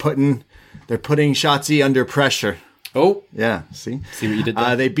 and they're putting Shotzi under pressure. Oh. Yeah, see what you did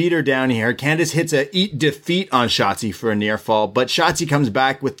there? They beat her down here. Candice hits a eat defeat on Shotzi for a near fall, but Shotzi comes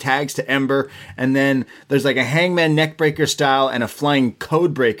back with tags to Ember, and then there's a hangman neckbreaker style and a flying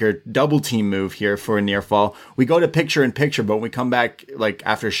codebreaker double team move here for a near fall. We go to picture in picture, but when we come back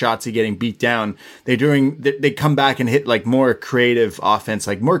after Shotzi getting beat down, they come back and hit more creative offense,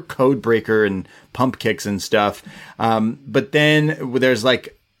 more codebreaker and pump kicks and stuff. But then there's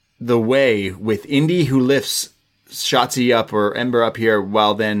the way with Indy who lifts Shotzi up or Ember up here,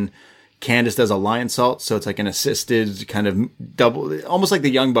 while then Candice does a lion salt, so it's like an assisted kind of double, almost like the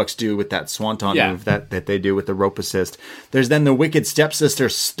Young Bucks do with that swanton move that they do with the rope assist. There's then the wicked stepsister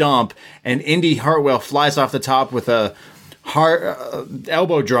stomp, and Indy Hartwell flies off the top with a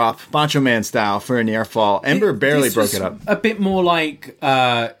elbow drop, Macho Man style, for a near fall. Ember barely broke it up. A bit more like,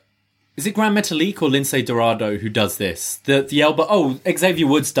 is it Grand Metalik or Lindsay Dorado who does this? The elbow. Oh, Xavier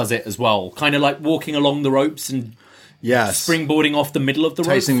Woods does it as well. Kind of like walking along the ropes and springboarding off the middle of the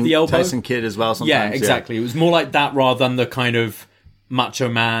ropes with the elbow. Tyson Kidd as well sometimes. Yeah, exactly. It was more like that rather than the kind of Macho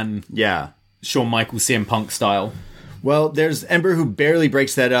Man, Shawn Michaels, CM Punk style. Well, there's Ember who barely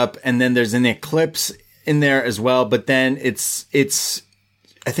breaks that up, and then there's an Eclipse in there as well, but then it's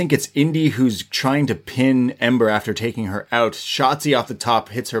I think it's Indy who's trying to pin Ember after taking her out. Shotzi off the top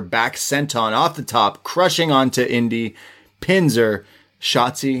hits her back senton off the top, crushing onto Indy, pins her.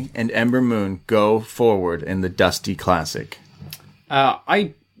 Shotzi and Ember Moon go forward in the Dusty Classic.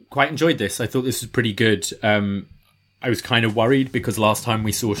 I quite enjoyed this. I thought this was pretty good. I was kind of worried because last time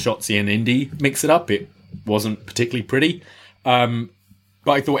we saw Shotzi and Indy mix it up, it wasn't particularly pretty.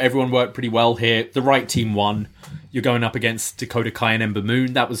 But I thought everyone worked pretty well here. The right team won. You're going up against Dakota Kai and Ember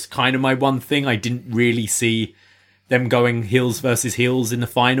Moon. That was kind of my one thing. I didn't really see them going heels versus heels in the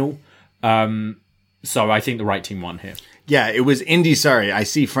final. So I think the right team won here. Yeah, it was Indy. Sorry, I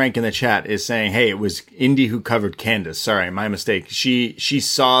see Frank in the chat is saying, hey, it was Indy who covered Candice. Sorry, my mistake. She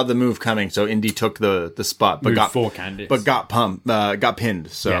saw the move coming, so Indy took the spot, but got Candice. But got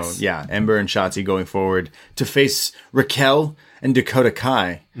pinned. So yeah, Ember and Shotzi going forward to face Raquel and Dakota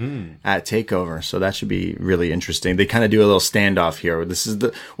Kai at TakeOver. So that should be really interesting. They kind of do a little standoff here.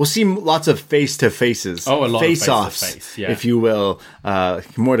 We'll see lots of face-to-faces. Oh, a lot face-offs, of face-to-face, yeah. if you will.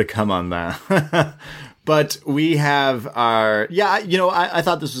 More to come on that. But we have our... Yeah, I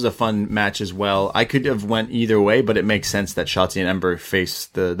thought this was a fun match as well. I could have went either way, but it makes sense that Shotzi and Ember face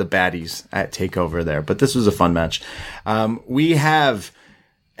the baddies at TakeOver there. But this was a fun match. We have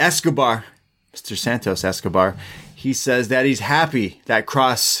Escobar, Mr. Santos Escobar. He says that he's happy that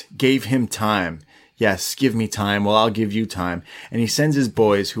Cross gave him time. Yes, give me time. Well, I'll give you time. And he sends his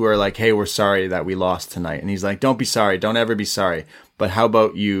boys who are like, hey, we're sorry that we lost tonight. And he's like, don't be sorry. Don't ever be sorry. But how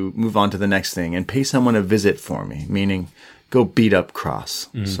about you move on to the next thing and pay someone a visit for me? Meaning, go beat up Cross.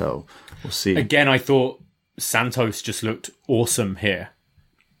 So we'll see. Again, I thought Santos just looked awesome here.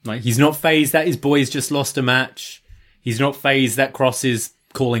 Like, he's not fazed that his boys just lost a match. He's not fazed that Cross is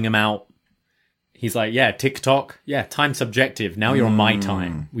calling him out. He's like, yeah, TikTok. Yeah, time's subjective. Now you're on my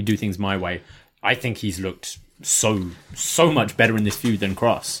time. We do things my way. I think he's looked so much better in this feud than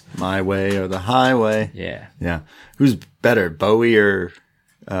Cross. My way or the highway. Yeah. Yeah. Who's better, Bowie or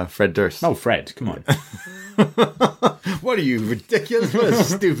Fred Durst? Oh, Fred. Come on. What are you, ridiculous? What a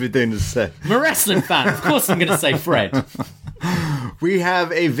stupid thing to say. I'm a wrestling fan. Of course I'm going to say Fred. We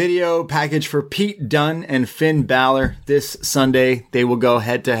have a video package for Pete Dunne and Finn Balor this Sunday. They will go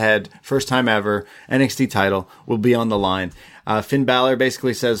head-to-head. First time ever. NXT title will be on the line. Finn Balor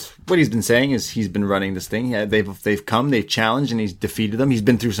basically says what he's been saying is he's been running this thing. Yeah, they've challenged, and he's defeated them. He's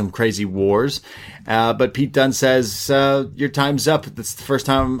been through some crazy wars. But Pete Dunne says, your time's up. That's the first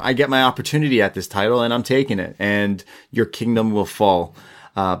time I get my opportunity at this title, and I'm taking it. And your kingdom will fall.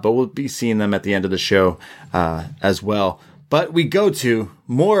 But we'll be seeing them at the end of the show as well. But we go to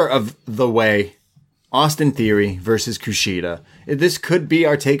more of the way, Austin Theory versus Kushida. This could be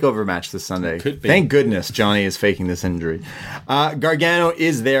our TakeOver match this Sunday. Could be. Thank goodness Johnny is faking this injury. Gargano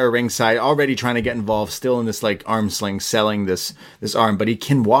is there ringside, already trying to get involved, still in this like arm sling, selling this arm, but he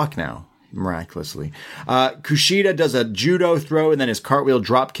can walk now. Miraculously. Kushida does a judo throw and then his cartwheel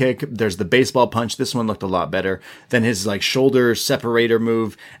drop kick. There's the baseball punch. This one looked a lot better. Then his like shoulder separator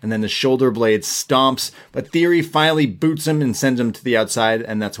move and then the shoulder blade stomps. But Theory finally boots him and sends him to the outside.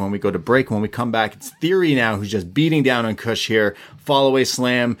 And that's when we go to break. When we come back, it's Theory now who's just beating down on Kush here. Fall away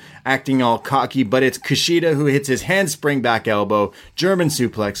slam, acting all cocky. But it's Kushida who hits his handspring back elbow, German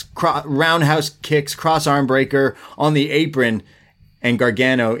suplex, roundhouse kicks, cross arm breaker on the apron. And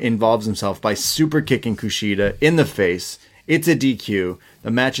Gargano involves himself by super kicking Kushida in the face. It's a DQ.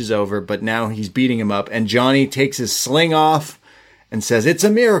 The match is over, but now he's beating him up. And Johnny takes his sling off and says, it's a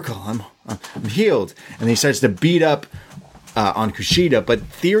miracle. I'm healed. And he starts to beat up on Kushida. But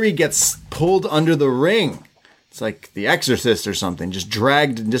Theory gets pulled under the ring. It's like The Exorcist or something. Just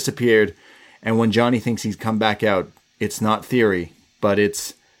dragged and disappeared. And when Johnny thinks he's come back out, it's not Theory, but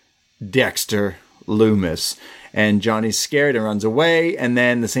it's Dexter Loomis. And Johnny's scared and runs away. And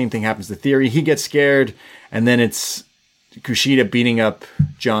then the same thing happens to Theory. He gets scared. And then it's Kushida beating up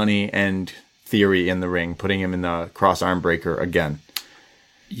Johnny and Theory in the ring, putting him in the cross arm breaker again.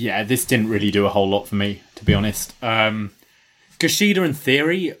 Yeah, this didn't really do a whole lot for me, to be honest. Kushida and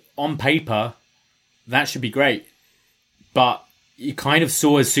Theory on paper, that should be great. But you kind of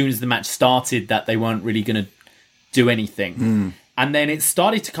saw as soon as the match started that they weren't really going to do anything. And then it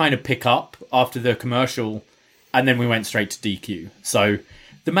started to kind of pick up after the commercial, and then we went straight to DQ. So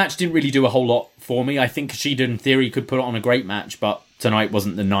the match didn't really do a whole lot for me. I think Kushida, in theory, could put on a great match, but tonight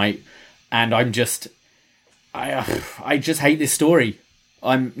wasn't the night. And I just hate this story.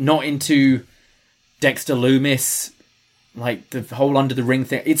 I'm not into Dexter Lumis, like the whole under the ring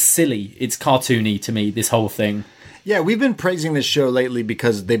thing. It's silly. It's cartoony to me, this whole thing. Yeah, we've been praising this show lately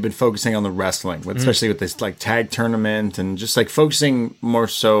because they've been focusing on the wrestling, especially with this like tag tournament and just like focusing more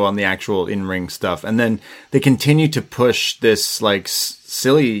so on the actual in-ring stuff. And then they continue to push this like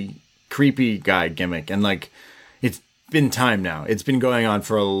silly, creepy guy gimmick. And like, it's been time now. It's been going on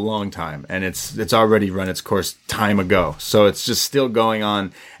for a long time, and it's already run its course time ago. So it's just still going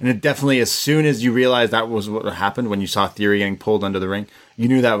on. And it definitely, as soon as you realize that was what happened when you saw Theory getting pulled under the ring, you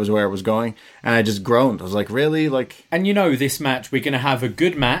knew that was where it was going, and I just groaned. I was like, really? Like, and this match, we're going to have a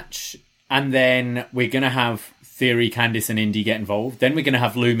good match, and then we're going to have Theory, Candice, and Indy get involved. Then we're going to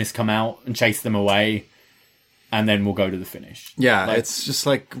have Loomis come out and chase them away, and then we'll go to the finish. Yeah, it's just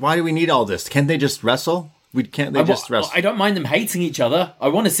like, why do we need all this? Can't they just wrestle? Can't they just wrestle? I don't mind them hating each other. I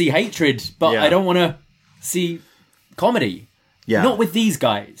want to see hatred, but I don't want to see comedy. Yeah. Not with these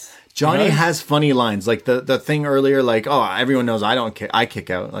guys. Johnny has funny lines, like the thing earlier, like, oh, everyone knows I kick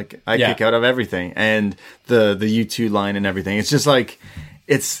out, like I kick out of everything, and the U2 line and everything. It's just like,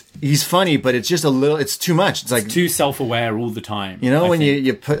 he's funny, but it's just it's too much. It's like too self-aware all the time. When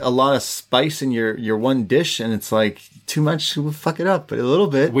you put a lot of spice in your one dish, and it's like too much, we'll fuck it up, but a little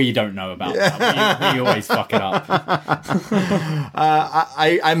bit. We don't know about that. We always fuck it up.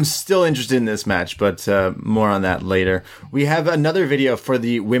 I'm still interested in this match, but more on that later. We have another video for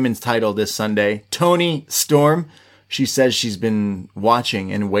the women's title this Sunday. Toni Storm. She says she's been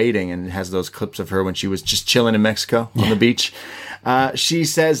watching and waiting, and has those clips of her when she was just chilling in Mexico on the beach. She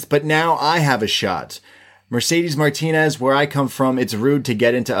says, but now I have a shot. Mercedes Martinez, where I come from, it's rude to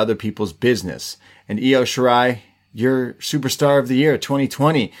get into other people's business. And Io Shirai, you're Superstar of the Year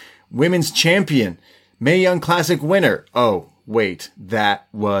 2020. Women's Champion. Mae Young Classic winner. Oh, wait, that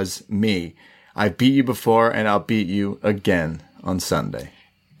was me. I beat you before, and I'll beat you again on Sunday.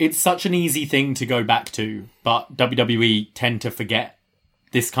 It's such an easy thing to go back to, but WWE tend to forget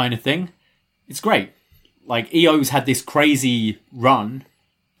this kind of thing. It's great. Like, Io's had this crazy run,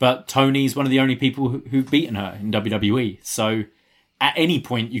 but Tony's one of the only people who've beaten her in WWE. So at any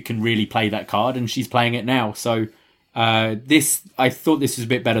point you can really play that card, and she's playing it now. So I thought this was a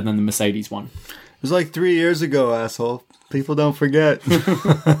bit better than the Mercedes one. It was like 3 years ago, asshole. People don't forget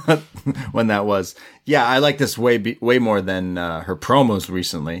when that was. Yeah, I like this way more than her promos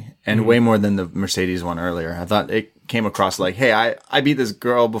recently, and way more than the Mercedes one earlier. I thought it came across like, hey, I beat this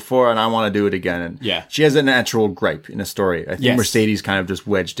girl before, and I want to do it again. And she has a natural gripe in a story. I think Mercedes kind of just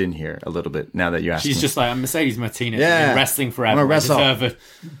wedged in here a little bit now that you asked me. She's just like, I'm Mercedes Martinez. I've been wrestling forever. I deserve a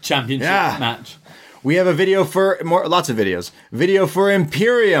championship match. We have a video for lots of videos. Video for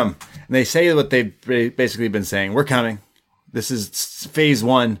Imperium. And they say what they've basically been saying. We're coming. This is phase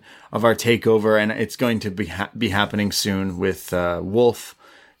 1 of our takeover, and it's going to be happening soon with Wolf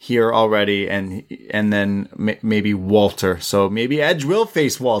here already, and then maybe Walter. So maybe Edge will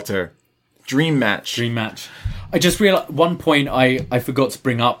face Walter. Dream match. I just realized one point I forgot to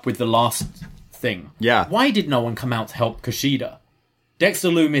bring up with the last thing. Yeah. Why did no one come out to help Kushida? Dexter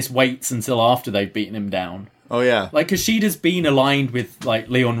Lumis waits until after they've beaten him down. Oh, yeah. Like, Kushida's been aligned with, like,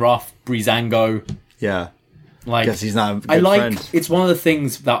 Leon Ruff, Breezango. Yeah. Like, guess he's not a good friend. It's one of the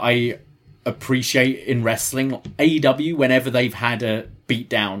things that I appreciate in wrestling. AEW, whenever they've had a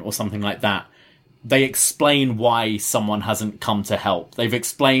beatdown or something like that, they explain why someone hasn't come to help. They've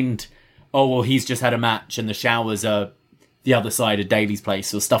explained, oh, well, he's just had a match and the showers are the other side of Daly's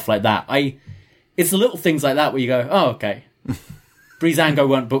place or stuff like that. It's the little things like that where you go, oh, okay. Breezango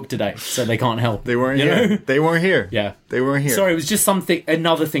weren't booked today, so they can't help. They weren't here. They weren't here. Yeah. They weren't here. Sorry, it was just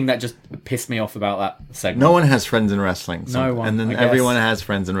another thing that just pissed me off about that segment. No one has friends in wrestling. No one. And then everyone has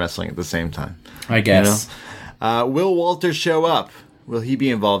friends in wrestling at the same time. I guess. Will Walter show up? Will he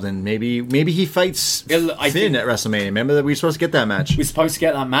be involved in maybe he fights Finn at WrestleMania? Remember that we were supposed to get that match? We're supposed to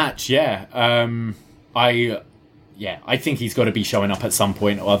get that match, yeah. I think he's got to be showing up at some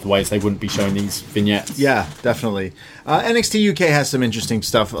point, or otherwise they wouldn't be showing these vignettes. Yeah, definitely. NXT UK has some interesting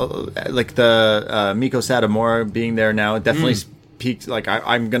stuff, like the Miko Satomura being there now. It definitely peaked. Like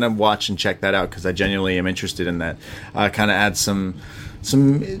I'm gonna watch and check that out because I genuinely am interested in that. Kind of adds some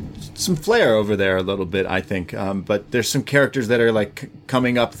some flair over there a little bit, I think. But there's some characters that are like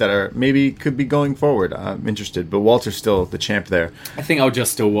coming up that are maybe could be going forward. I'm interested, but Walter's still the champ there. I think I'll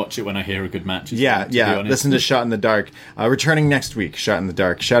just still watch it when I hear a good match. Yeah. Listen to Shot in the Dark. Returning next week, Shot in the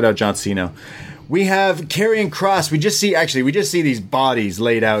Dark. Shout out John Cena. We have Karrion Kross. We just see these bodies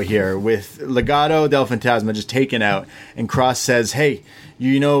laid out here with Legado del Fantasma just taken out, and Kross says, "Hey,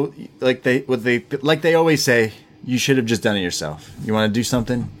 you know, like they always say, you should have just done it yourself. You want to do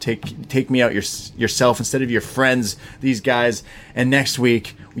something? Take me out yourself instead of your friends, these guys. And next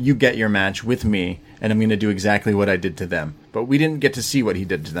week you get your match with me, and I'm going to do exactly what I did to them." But we didn't get to see what he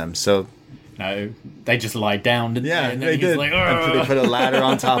did to them, so. No, they just lied down, didn't they? And then they did. Like, they put a ladder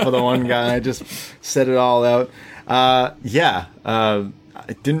on top of the one guy, just set it all out. I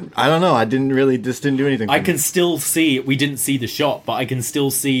don't know. I didn't really. This didn't do anything. I can still see. We didn't see the shot, but I can still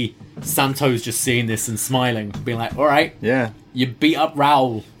see Santos just seeing this and smiling, being like, "All right, yeah, you beat up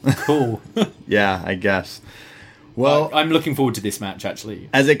Raul, cool." Yeah, I guess. Well, I'm looking forward to this match actually.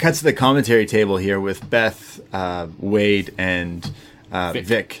 As it cuts to the commentary table here with Beth, Wade, and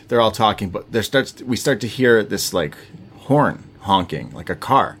Vic, they're all talking, but we start to hear this like horn honking, like a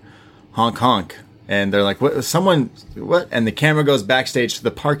car, honk honk, and they're like, "What? Someone? What?" And the camera goes backstage to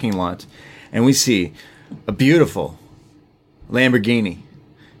the parking lot, and we see a beautiful Lamborghini,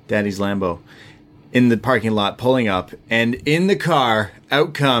 Daddy's Lambo, in the parking lot pulling up, and in the car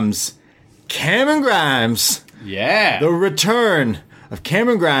out comes Cameron Grimes. Yeah, the return of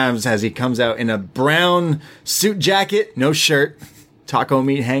Cameron Grimes as he comes out in a brown suit jacket, no shirt. Taco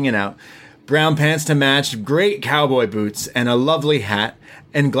meat hanging out, brown pants to match, great cowboy boots, and a lovely hat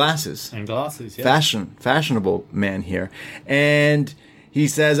and glasses. Yeah. Fashionable man here. And he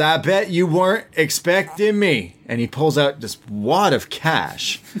says, "I bet you weren't expecting me." And he pulls out this wad of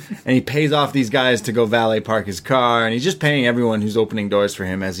cash, and he pays off these guys to go valet park his car, and he's just paying everyone who's opening doors for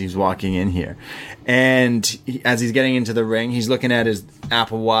him as he's walking in here. And as he's getting into the ring, he's looking at his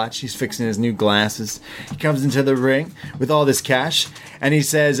Apple Watch. He's fixing his new glasses. He comes into the ring with all this cash, and he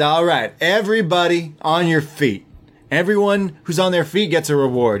says, "All right, everybody on your feet. Everyone who's on their feet gets a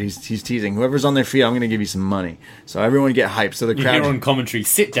reward." He's teasing. "Whoever's on their feet, I'm going to give you some money." So everyone get hyped. So the crowd... You hear on commentary,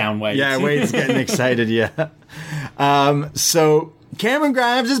 "Sit down, Wade." Yeah, Wade's getting excited, yeah. So Cameron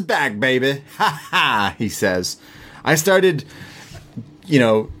Grimes is back, baby. Ha ha, he says. I started,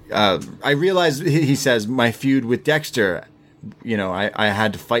 I realized, he says, my feud with Dexter, I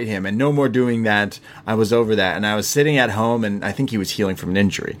had to fight him, and no more doing that. I was over that. And I was sitting at home, and I think he was healing from an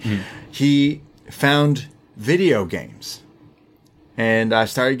injury. He found video games, and I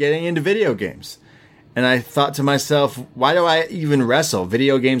started getting into video games. And I thought to myself, why do I even wrestle?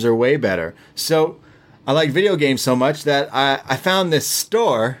 Video games are way better. So I like video games so much that I found this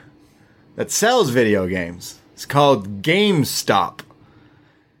store that sells video games. It's called GameStop.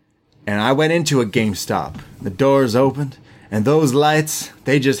 And I went into a GameStop. The doors opened, and those lights,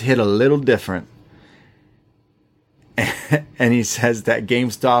 they just hit a little different. And he says that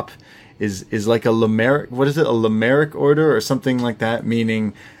GameStop is like a Limerick, what is it, a Limerick order or something like that,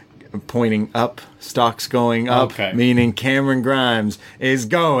 meaning pointing up, stocks going up, meaning Cameron Grimes is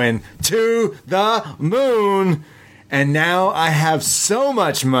going to the moon. And now I have so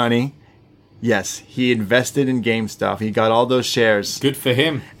much money. Yes, he invested in GameStop. He got all those shares. Good for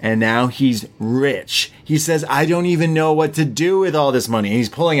him. And now he's rich. He says, "I don't even know what to do with all this money." He's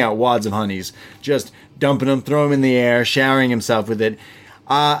pulling out wads of honeys, just dumping them, throwing them in the air, showering himself with it.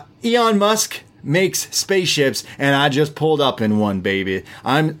 Elon Musk makes spaceships, and I just pulled up in one, baby.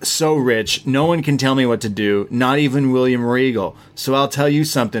 I'm so rich, no one can tell me what to do, not even William Regal. So I'll tell you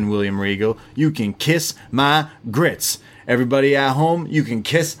something, William Regal. You can kiss my grits. Everybody at home, you can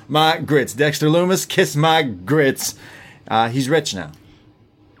kiss my grits. Dexter Lumis, kiss my grits. He's rich now.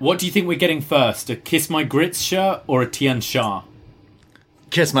 What do you think we're getting first? A Kiss My Grits shirt or a Tian Sha?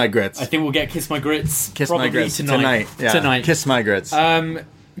 Kiss my grits. I think we'll get Kiss My Grits. Kiss my grits tonight. Yeah. Tonight. Kiss my grits.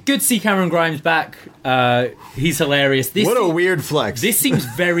 Good to see Cameron Grimes back. He's hilarious. What a weird flex. This seems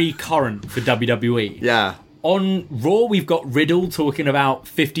very current for WWE. Yeah. On Raw, we've got Riddle talking about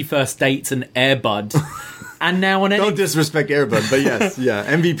 51st dates and Air Bud. And now on Don't disrespect Air Bud, but yes, yeah,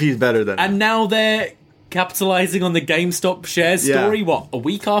 MVP is better than And now they're capitalizing on the GameStop share story, a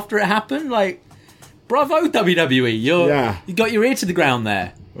week after it happened? Like, bravo, WWE. You got your ear to the ground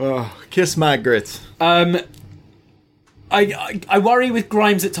there. Oh, kiss my grits. I worry with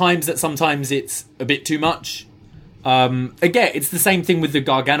Grimes at times that sometimes it's a bit too much. Again, it's the same thing with the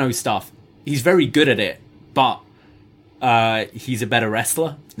Gargano stuff. He's very good at it, but he's a better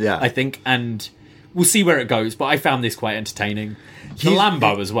wrestler, I think, and we'll see where it goes. But I found this quite entertaining. The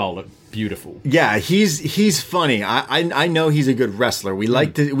Lambo as well. Look. beautiful. Yeah, he's funny. I know he's a good wrestler. We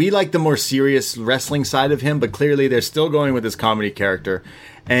like the more serious wrestling side of him, but clearly they're still going with this comedy character.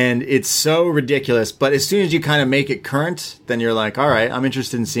 And it's so ridiculous, but as soon as you kind of make it current, then you're like, all right, I'm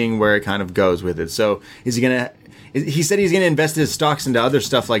interested in seeing where it kind of goes with it. So he said he's going to invest his stocks into other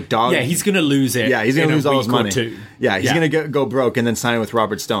stuff like dog. Yeah, he's going to lose it. Yeah, he's going to lose all his money. Yeah, he's going to go broke and then sign with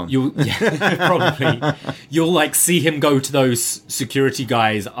Robert Stone. Probably. You'll like see him go to those security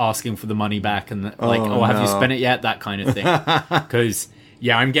guys asking for the money back and have you spent it yet? That kind of thing. Because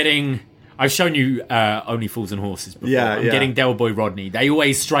I've shown you Only Fools and Horses before. I'm getting Del Boy Rodney. They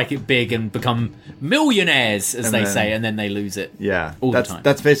always strike it big and become millionaires, as they say, and then they lose it. Yeah, all the time.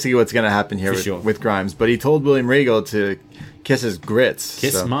 That's basically what's going to happen here with Grimes. But he told William Regal to kiss his grits.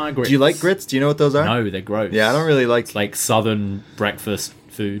 Kiss my grits. Do you like grits? Do you know what those are? No, they're gross. Yeah, I don't really like... It's like southern breakfast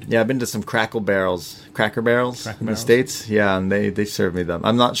food. Yeah, I've been to some Cracker Barrels in the States. Yeah, and they serve me them.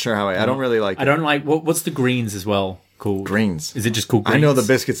 I'm not sure how I don't really like it. I don't like... What's the greens as well? Called? Greens. Is it just called greens? I know the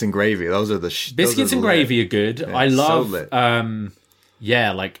biscuits and gravy. Those are the biscuits and gravy are good. Yeah, I love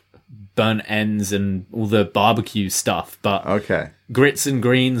like burnt ends and all the barbecue stuff. But grits and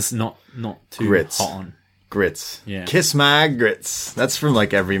greens not too hot on. Grits. Yeah. Kiss my grits. That's from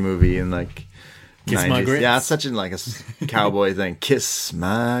like every movie in like Kiss 90s. My grits. Yeah, it's such a cowboy thing. Kiss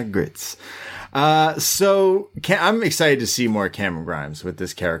my grits. So I'm excited to see more Cameron Grimes with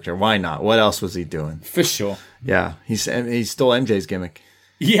this character. Why not? What else was he doing? For sure. Yeah, he stole MJ's gimmick.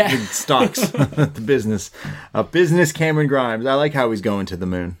 Yeah, stocks, the business Cameron Grimes. I like how he's going to the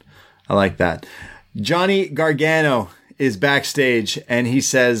moon. I like that. Johnny Gargano is backstage and he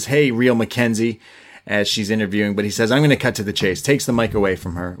says, "Hey, Real Mackenzie," as she's interviewing, but he says, "I'm going to cut to the chase." Takes the mic away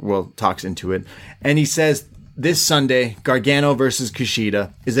from her. Well, talks into it, and he says, "This Sunday, Gargano versus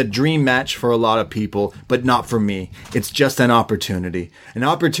Kushida is a dream match for a lot of people, but not for me. It's just an opportunity. An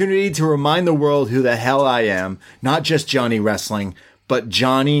opportunity to remind the world who the hell I am. Not just Johnny Wrestling, but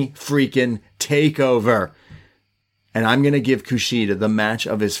Johnny freaking Takeover. And I'm going to give Kushida the match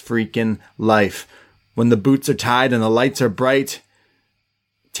of his freaking life. When the boots are tied and the lights are bright,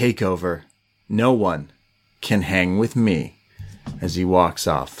 Takeover. No one can hang with me." As he walks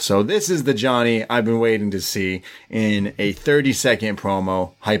off. So this is the Johnny I've been waiting to see in a 30-second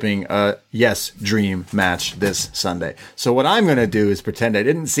promo hyping a dream match this Sunday. So what I'm going to do is pretend I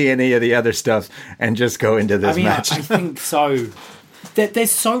didn't see any of the other stuff and just go into this match. I think so.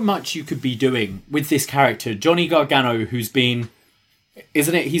 There's so much you could be doing with this character. Johnny Gargano, who's been...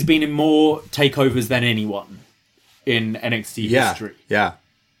 Isn't it? He's been in more takeovers than anyone in NXT history. Yeah.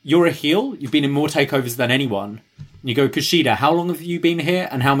 You're a heel. You've been in more takeovers than anyone. You go, Kushida, how long have you been here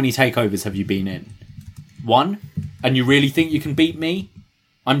and how many takeovers have you been in? 1? And you really think you can beat me?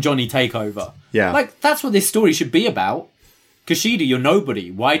 I'm Johnny Takeover. Yeah. Like, that's what this story should be about. Kushida, you're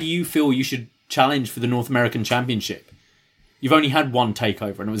nobody. Why do you feel you should challenge for the North American Championship? You've only had one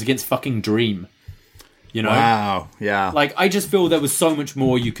takeover and it was against fucking Dream. You know? Wow. Yeah. Like, I just feel there was so much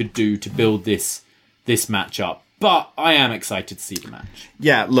more you could do to build this match up. But I am excited to see the match.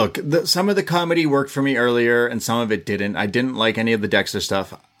 Yeah, look, some of the comedy worked for me earlier, and some of it didn't. I didn't like any of the Dexter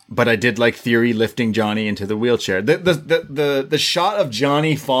stuff, but I did like Theory lifting Johnny into the wheelchair. The shot of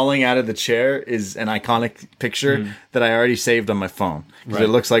Johnny falling out of the chair is an iconic picture that I already saved on my phone. Because it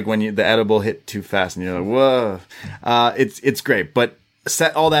looks like when the edible hit too fast, and you're like, whoa. It's great, but...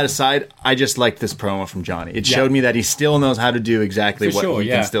 Set all that aside, I just liked this promo from Johnny. It showed me that he still knows how to do exactly what he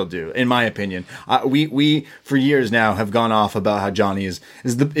can still do, in my opinion. We for years now have gone off about how Johnny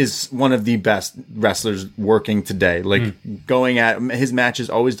is one of the best wrestlers working today. Like going at his matches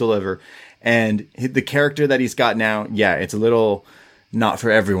always deliver, and the character that he's got now, it's a little not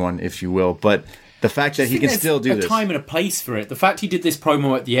for everyone, if you will. But the fact that he can still do this, a time and a place for it. The fact he did this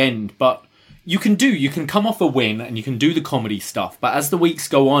promo at the end, but. You can come off a win and you can do the comedy stuff, but as the weeks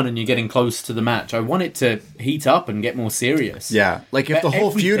go on and you're getting close to the match, I want it to heat up and get more serious. Yeah, like if the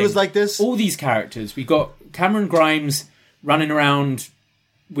whole feud was like this. All these characters, we got Cameron Grimes running around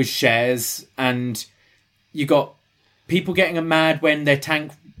with shares, and you got people getting mad when their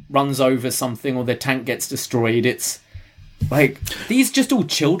tank runs over something or their tank gets destroyed. It's like, these just all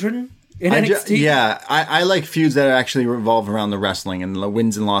children. In NXT? I like feuds that actually revolve around the wrestling, and the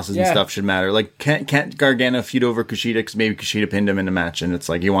wins and losses and stuff should matter. Like, can't Gargano feud over Kushida because maybe Kushida pinned him in a match, and it's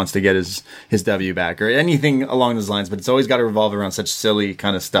like he wants to get his W back, or anything along those lines, but it's always got to revolve around such silly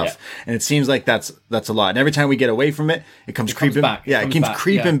kind of stuff. Yeah. And it seems like that's a lot. And every time we get away from it, it comes creeping back. Yeah, it keeps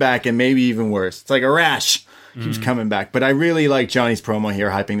creeping back, and maybe even worse. It's like a rash. Keeps coming back. But I really like Johnny's promo here,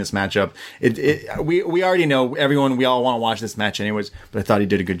 hyping this matchup. We already know, we all want to watch this match anyways, but I thought he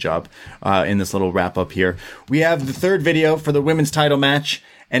did a good job in this little wrap up here. We have the third video for the women's title match,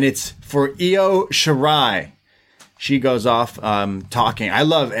 and it's for Io Shirai. She goes off talking. I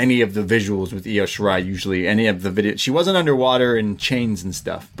love any of the visuals with Io Shirai, usually. Any of the video. She wasn't underwater in chains and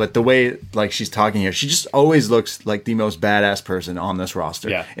stuff, but the way like she's talking here, she just always looks like the most badass person on this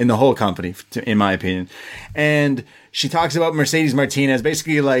roster in the whole company, in my opinion. And she talks about Mercedes Martinez,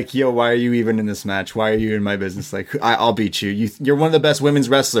 basically like, yo, why are you even in this match? Why are you in my business? Like, I'll beat you. You're one of the best women's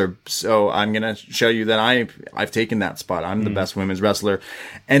wrestler, so I'm going to show you that I've taken that spot. I'm the best women's wrestler.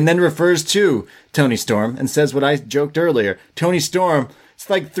 And then refers to Toni Storm and says what I joked earlier. Toni Storm, it's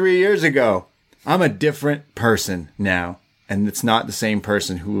like 3 years ago. I'm a different person now. And it's not the same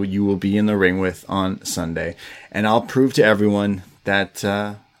person who you will be in the ring with on Sunday. And I'll prove to everyone that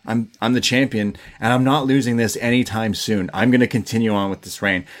I'm the champion, and I'm not losing this anytime soon. I'm going to continue on with this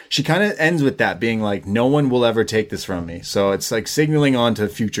reign. She kind of ends with that being like, no one will ever take this from me. So it's like signaling on to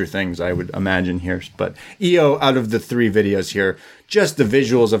future things, I would imagine here. But Io, out of the 3 videos here, just the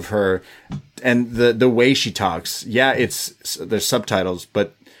visuals of her and the way she talks. Yeah, there's subtitles,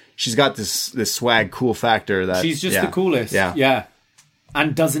 but she's got this swag, cool factor that she's just the coolest. Yeah.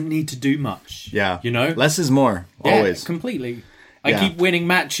 And doesn't need to do much. Yeah. You know? Less is more, always. Yeah, completely. I keep winning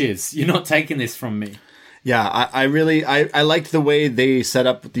matches. You're not taking this from me. Yeah, I really liked the way they set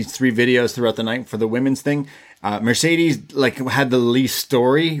up these 3 videos throughout the night for the women's thing. Mercedes had the least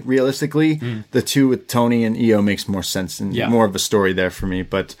story, realistically. The 2 with Tony and Io makes more sense and more of a story there for me.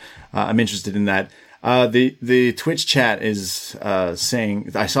 But I'm interested in that. The Twitch chat is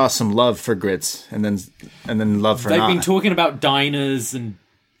saying I saw some love for Grits and then love for. They've been talking about diners,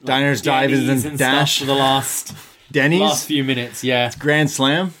 dives, and dash for the last. Denny's? Last few minutes, yeah. Grand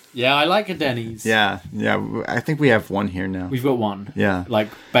Slam? Yeah, I like a Denny's. Yeah. I think we have one here now. We've got one. Yeah. Like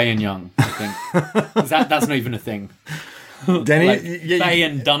Bay and Young, I think. That's not even a thing. Denny's? Bay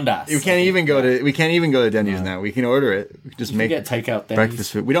and Dundas. We can't even go to Denny's now. We can order it. We can just make get takeout Denny's.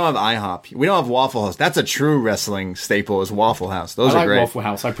 Breakfast food. We don't have IHOP. We don't have Waffle House. That's a true wrestling staple is Waffle House. Those are great. I like Waffle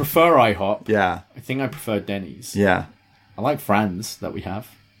House. I prefer IHOP. Yeah. I think I prefer Denny's. Yeah. I like Fran's that we have.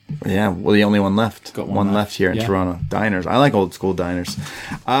 Yeah, well, the only one left. Got one left here in Toronto. Diners. I like old school diners.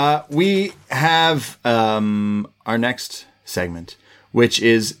 We have our next segment, which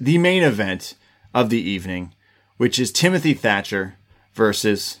is the main event of the evening, which is Timothy Thatcher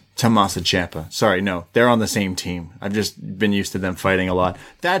versus Tommaso Ciampa. Sorry, no, they're on the same team. I've just been used to them fighting a lot.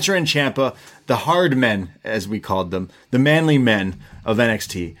 Thatcher and Ciampa, the hard men, as we called them, the manly men of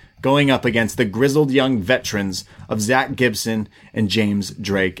NXT, going up against the grizzled young veterans of Zach Gibson and James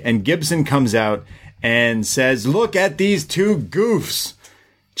Drake. And Gibson comes out and says, look at these 2 goofs.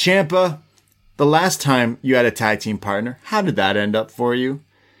 Ciampa, the last time you had a tag team partner, how did that end up for you?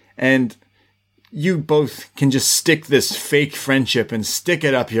 And you both can just stick this fake friendship and stick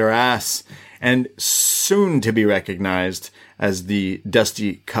it up your ass and soon to be recognized as the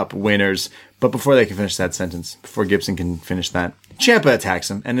Dusty Cup winners. But before they can finish that sentence, before Gibson can finish that, Ciampa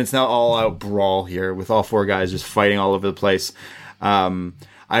attacks him, and it's now all-out brawl here with all 4 guys just fighting all over the place.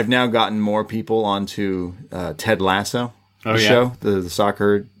 I've now gotten more people onto Ted Lasso, show, the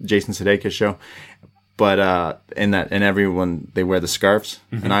soccer Jason Sudeikis show. But in everyone they wear the scarves,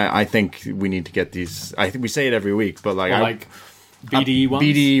 and I think we need to get these. I think we say it every week, but like BDE ones,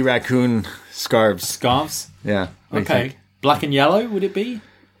 BDE raccoon scarves. Scarves, yeah. Okay, black and yellow would it be?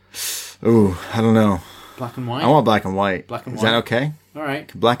 Ooh, I don't know. Black and white? I want black and white. Black and white. Is that okay? All right.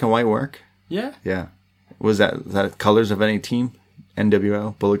 Could black and white work? Yeah. Yeah. Was that colors of any team?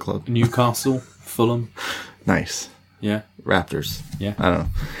 NWL, Bullet Club? Newcastle, Fulham. Nice. Yeah. Raptors. Yeah. I don't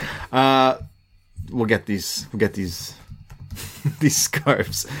know. We'll get these these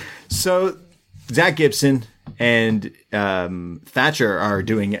scarves. So Zach Gibson and Thatcher are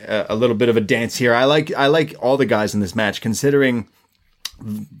doing a little bit of a dance here. I like all the guys in this match, considering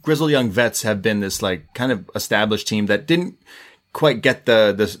Grizzled Young Vets have been this like kind of established team that didn't quite get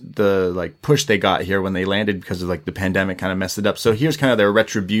the like push they got here when they landed because of like the pandemic kind of messed it up. So here's kind of their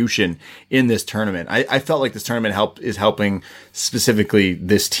retribution in this tournament. I felt like this tournament is helping specifically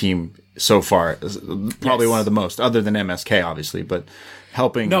this team so far. Probably one of the most, other than MSK obviously, but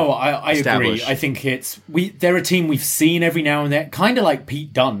helping. No, I agree. I think they're a team we've seen every now and then, kind of like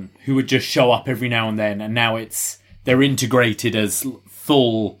Pete Dunne, who would just show up every now and then, and now they're integrated as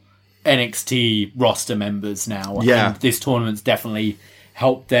full NXT roster members now. Yeah. And this tournament's definitely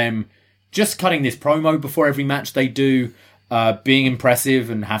helped them. Just cutting this promo before every match they do, being impressive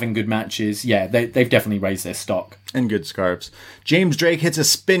and having good matches. Yeah, they've definitely raised their stock. And good scarves. James Drake hits a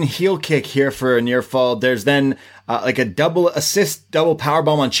spin heel kick here for a near fall. There's then like a double assist, double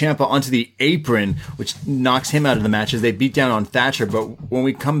powerbomb on Ciampa onto the apron, which knocks him out of the match as they beat down on Thatcher. But when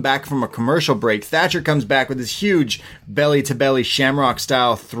we come back from a commercial break, Thatcher comes back with this huge belly-to-belly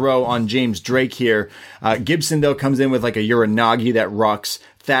Shamrock-style throw on James Drake here. Gibson, though, comes in with like a Uranagi that rocks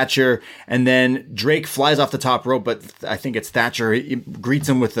Thatcher, and then Drake flies off the top rope, but I think it's Thatcher. He greets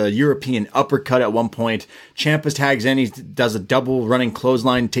him with a European uppercut at one point. Ciampa tags in. He does a double running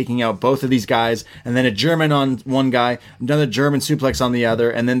clothesline, taking out both of these guys, and then a German on one guy, another German suplex on the other,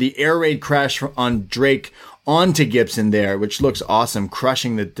 and then the air raid crash on Drake onto Gibson there, which looks awesome,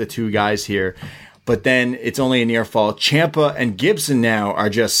 crushing the two guys here. But then it's only a near fall. Ciampa and Gibson now are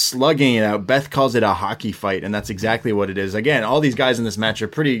just slugging it out. Beth calls it a hockey fight, and that's exactly what it is. Again, all these guys in this match are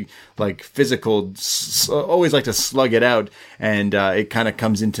pretty like physical, always like to slug it out, and it kind of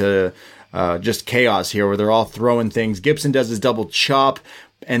comes into just chaos here where they're all throwing things. Gibson does his double chop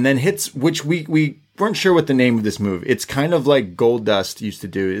and then hits, which we weren't sure what the name of this move. It's kind of like Goldust used to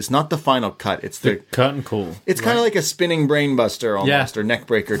do. It's not the final cut. It's the curtain call. It's kind of like a spinning brain buster almost, or neck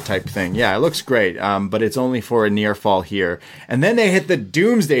breaker type thing. Yeah, it looks great. But it's only for a near fall here. And then they hit the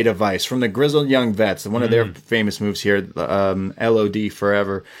Doomsday Device from the Grizzled Young Vets, one of their famous moves here, LOD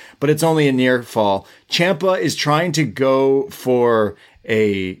forever. But it's only a near fall. Ciampa is trying to go for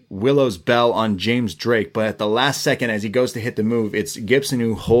a Willow's Bell on James Drake, but at the last second, as he goes to hit the move, it's Gibson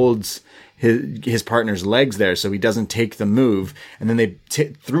who holds his partner's legs there, so he doesn't take the move. And then they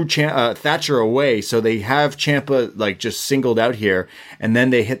threw Thatcher away, so they have Ciampa like just singled out here. And then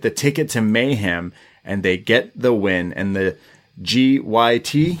they hit the Ticket to Mayhem, and they get the win. And the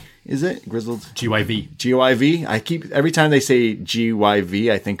GYT, is it Grizzled? GYV. I keep every time they say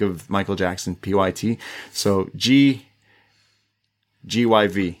GYV, I think of Michael Jackson PYT. So GYV.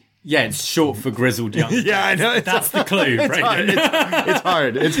 Yeah, it's short for Grizzled Young. Yeah, I know. That's the clue, right?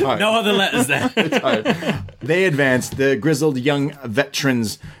 It's hard. No other letters there. It's hard. They advance. The Grizzled Young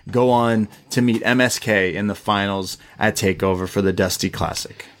Veterans go on to meet MSK in the finals at TakeOver for the Dusty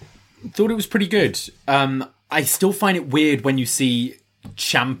Classic. Thought it was pretty good. I still find it weird when you see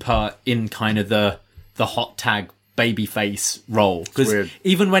Ciampa in kind of the hot tag babyface role. Because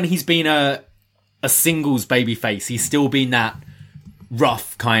even when he's been a singles babyface, he's still been that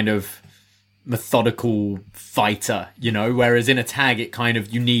rough kind of methodical fighter, you know, whereas in a tag it kind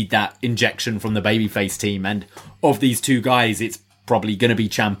of, you need that injection from the babyface team, and of these two guys it's probably going to be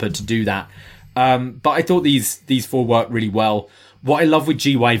Ciampa to do that. But I thought these four worked really well. What I love with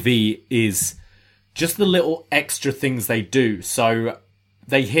GYV is just the little extra things they do. So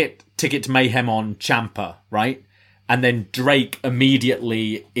they hit Ticket to Mayhem on Ciampa, right? And then Drake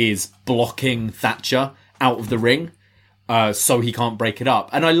immediately is blocking Thatcher out of the ring, so he can't break it up.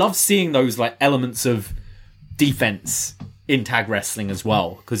 And I love seeing those like elements of defense in tag wrestling as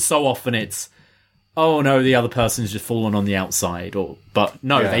well, because so often it's, oh no, the other person's just fallen on the outside, but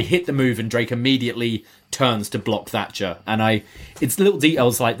no, they hit the move and Drake immediately turns to block Thatcher. And it's little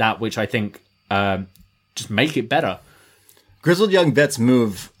details like that which I think just make it better. Grizzled Young Vets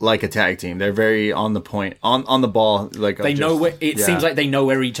move like a tag team. They're very on the point, on the ball. Like they know where it seems like they know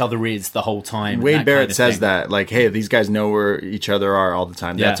where each other is the whole time. Wade Barrett says that, like, hey, these guys know where each other are all the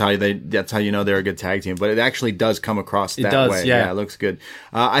time. That's how you know they're a good tag team. But it actually does come across that way. Yeah, it looks good.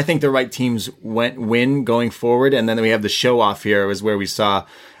 I think the right teams win going forward, and then we have the show off here was where we saw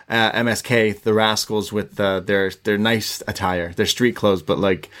MSK, the Rascals, with their nice attire, their street clothes, but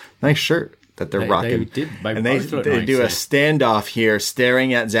like nice shirt that they're rocking. They do a standoff here,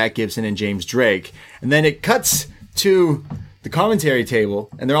 staring at Zach Gibson and James Drake. And then it cuts to the commentary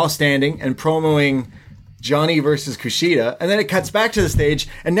table, and they're all standing and promoing Johnny versus Kushida. And then it cuts back to the stage,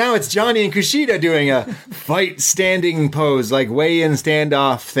 and now it's Johnny and Kushida doing a fight standing pose, like weigh-in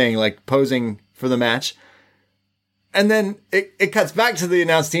standoff thing, like posing for the match. And then it cuts back to the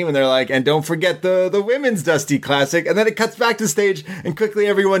announced team, and they're like, and don't forget the Women's Dusty Classic. And then it cuts back to stage, and quickly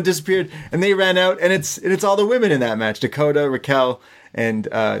everyone disappeared, and they ran out, and it's all the women in that match: Dakota, Raquel, and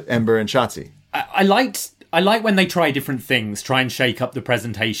Ember and Shotzi. I like when they try different things, try and shake up the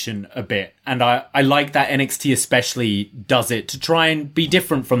presentation a bit, and I like that NXT especially does it to try and be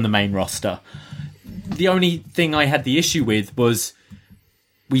different from the main roster. The only thing I had the issue with was,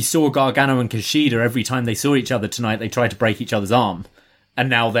 we saw Gargano and Kushida every time they saw each other tonight, they tried to break each other's arm. And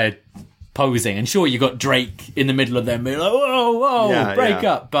now they're posing. And sure, you got Drake in the middle of them, like, whoa, break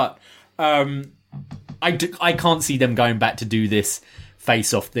up. But I can't see them going back to do this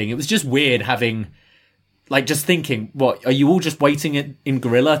face-off thing. It was just weird having, like, just thinking, what, are you all just waiting in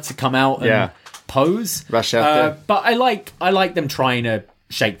Gorilla to come out and pose? Rush out there. But I like them trying to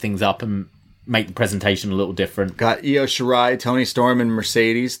shake things up and make the presentation a little different. Got Io Shirai, Tony Storm, and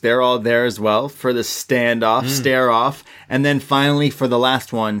Mercedes. They're all there as well for the standoff, stare-off. And then finally, for the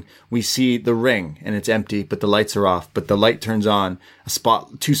last one, we see the ring, and it's empty, but the lights are off. But the light turns on,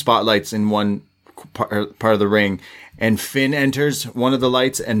 two spotlights in one part of the ring. And Finn enters one of the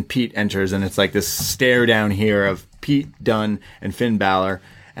lights, and Pete enters. And it's like this stare down here of Pete Dunne and Finn Balor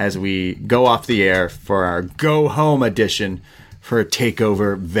as we go off the air for our go-home edition for a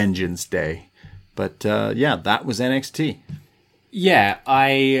TakeOver Vengeance Day. But, that was NXT. Yeah,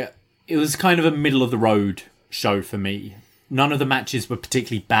 it was kind of a middle-of-the-road show for me. None of the matches were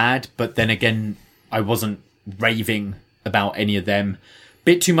particularly bad, but then again, I wasn't raving about any of them.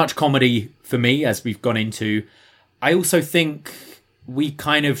 Bit too much comedy for me, as we've gone into. I also think we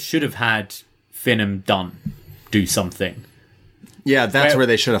kind of should have had Finn and Dunne do something. Yeah, that's where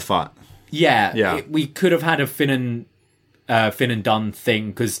they should have fought. Yeah. We could have had a Finn and Dunne thing,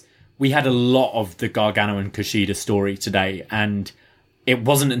 because we had a lot of the Gargano and Kushida story today, and it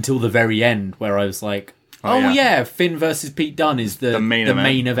wasn't until the very end where I was like, Finn versus Pete Dunne is the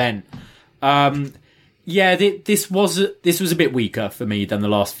main event. This was a bit weaker for me than the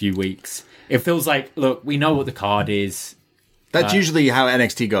last few weeks. It feels like, look, we know what the card is. That's usually how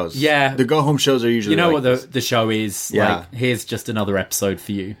NXT goes. Yeah. The go-home shows are usually what the show is. Yeah. Like, here's just another episode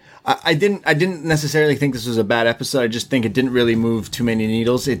for you. I didn't necessarily think this was a bad episode. I just think it didn't really move too many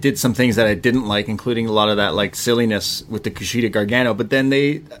needles. It did some things that I didn't like, including a lot of that like silliness with the Kushida Gargano. But then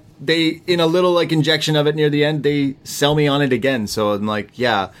they in a little like injection of it near the end, they sell me on it again. So I'm like,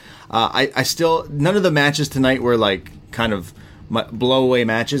 I still, none of the matches tonight were like kind of blow-away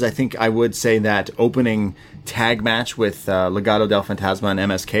matches. I think I would say that opening tag match with Legado del Fantasma and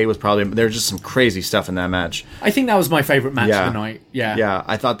MSK was probably, there's just some crazy stuff in that match. I think that was my favorite match of the night. Yeah,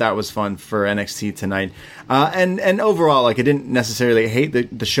 I thought that was fun for NXT tonight. And overall, like, I didn't necessarily hate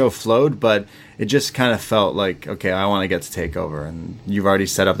the show flowed, but it just kind of felt like, okay, I want to get to TakeOver, and you've already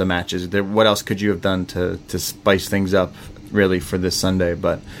set up the matches. What else could you have done to spice things up, really, for this Sunday?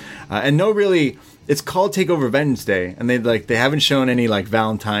 But and no, really. It's called TakeOver Vengeance Day, and they haven't shown any like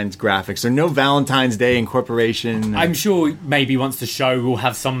Valentine's graphics. There's no Valentine's Day incorporation. I'm sure maybe once the show will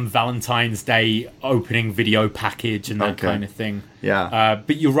have some Valentine's Day opening video package and that kind of thing. Yeah.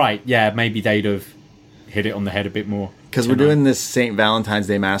 But you're right. Yeah, maybe they'd have hit it on the head a bit more. Because we're doing this St. Valentine's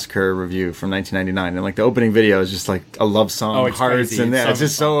Day Massacre review from 1999, and like the opening video is just like a love song, it's hearts, crazy. and it's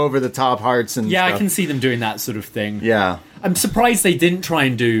just so over the top hearts and stuff. I can see them doing that sort of thing. Yeah. I'm surprised they didn't try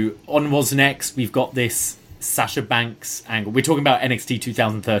and do on What's Next. We've got this Sasha Banks angle. We're talking about NXT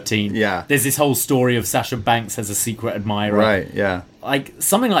 2013. Yeah. There's this whole story of Sasha Banks as a secret admirer. Right, yeah. Like,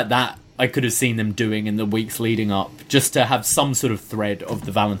 something like that I could have seen them doing in the weeks leading up, just to have some sort of thread of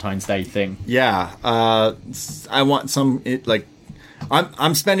the Valentine's Day thing. Yeah. I want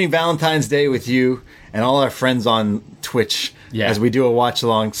I'm spending Valentine's Day with you and all our friends on Twitch as we do a watch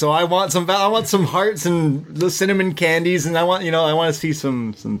along. So I want some hearts and the cinnamon candies, and I want to see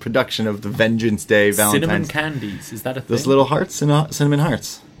some production of the Vengeance Day Valentine's. Cinnamon candies, is that a thing? Those little hearts and cinnamon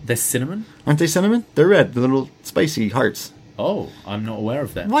hearts. They're cinnamon? Aren't they cinnamon? They're red, the little spicy hearts. Oh, I'm not aware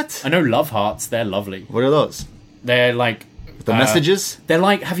of them. What? I know love hearts. They're lovely. What are those? They're like the messages? They're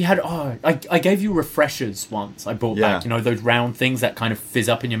like, have you had... Oh, I gave you refreshers once. I brought back, those round things that kind of fizz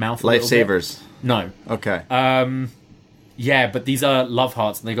up in your mouth. Lifesavers. No. Okay. Yeah, but these are love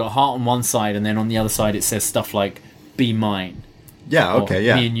hearts, and they got a heart on one side, and then on the other side it says stuff like, be mine. Yeah, okay,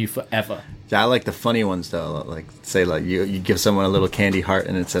 yeah. Me and you forever. Yeah, I like the funny ones, though. Like, say, like, you give someone a little candy heart,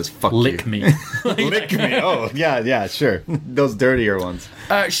 and it says, fuck Lick you. me. Lick me. Oh, yeah, sure. Those dirtier ones.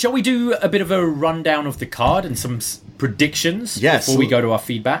 Shall we do a bit of a rundown of the card and some predictions before we go to our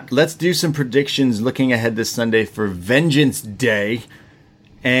feedback? Let's do some predictions looking ahead this Sunday for Vengeance Day.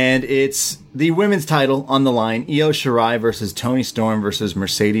 And it's the women's title on the line. Io Shirai versus Toni Storm versus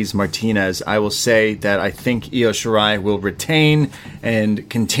Mercedes Martinez. I will say that I think Io Shirai will retain and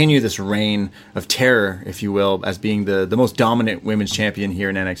continue this reign of terror, if you will, as being the most dominant women's champion here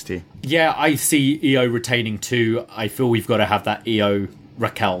in NXT. Yeah, I see Io retaining too. I feel we've got to have that Io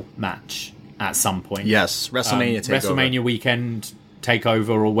Raquel match at some point. Yes, WrestleMania takeover. WrestleMania weekend takeover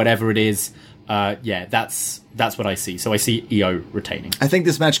or whatever it is. That's what I see. So I see Io retaining. I think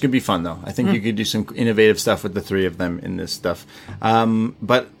this match could be fun, though. I think you could do some innovative stuff with the three of them in this stuff.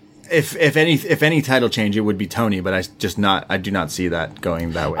 But if any title change, it would be Tony. But I do not see that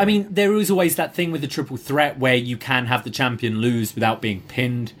going that way. I mean, there is always that thing with the triple threat where you can have the champion lose without being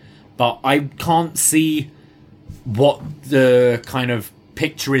pinned. But I can't see what the kind of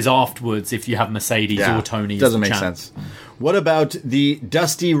picture is afterwards if you have Mercedes or Tony. Doesn't make sense. What about the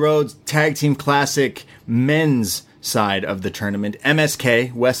Dusty Rhodes Tag Team Classic men's side of the tournament.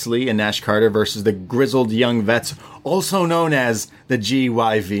 MSK, Wesley and Nash Carter versus the Grizzled Young Vets, also known as the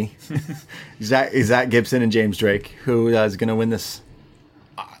GYV. Zach Gibson and James Drake. Who is going to win this?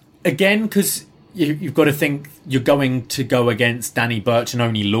 Again, because you've got to think you're going to go against Danny Burch and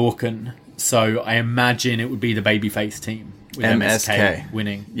Oney Lorcan. So I imagine it would be the babyface team with MSK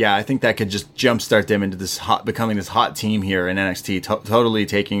winning. Yeah, I think that could just jumpstart them into this becoming this hot team here in NXT, totally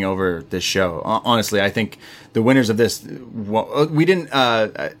taking over this show. Honestly, I think the winners of this. We didn't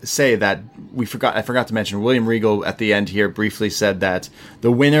say that. I forgot to mention William Regal at the end here briefly said that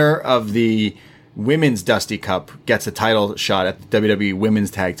the winner of the Women's Dusty Cup gets a title shot at the WWE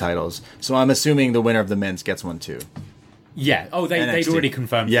Women's Tag Titles. So I'm assuming the winner of the men's gets one too. Yeah. Oh, they'd already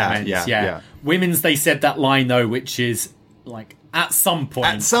confirmed the men's. Yeah. Women's, they said that line, though, which is, like, at some point.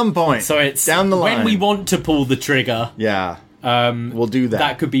 At some point. So it's down the line. When we want to pull the trigger. Yeah. We'll do that.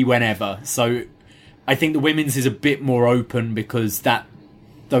 That could be whenever. So I think the women's is a bit more open because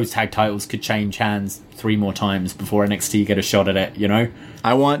those tag titles could change hands 3 more times before NXT get a shot at it, you know?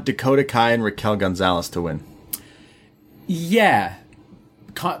 I want Dakota Kai and Raquel Gonzalez to win. Yeah.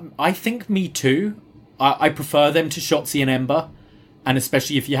 I think me too. I prefer them to Shotzi and Ember, and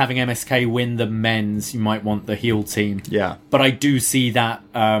especially if you're having MSK win the men's, you might want the heel team. Yeah. But I do see that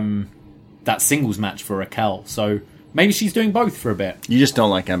that singles match for Raquel, so maybe she's doing both for a bit. You just don't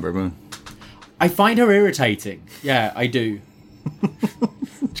like Ember Moon. I find her irritating. Yeah, I do.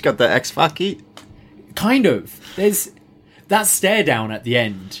 She got the X-Pac heat? Kind of. There's that stare down at the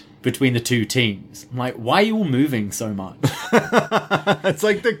end between the two teams. I'm like, why are you all moving so much? It's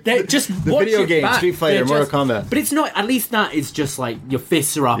like the video game, Street Fighter, Mortal Kombat. But it's not, at least that is just like, your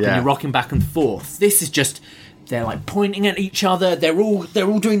fists are up and you're rocking back and forth. This is just, they're like pointing at each other, they're all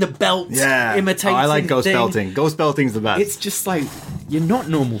doing the belts, imitating I like ghost belting. Ghost belting's the best. It's just like, you're not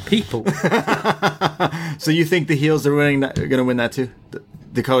normal people. So you think the heels are going to win that too?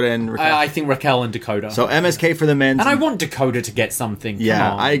 Dakota and Raquel? I think Raquel and Dakota. So MSK for the men's. And I want Dakota to get something.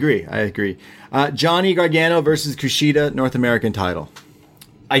 Yeah, I agree. Johnny Gargano versus Kushida, North American title.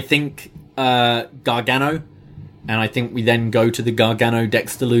 I think Gargano, and I think we then go to the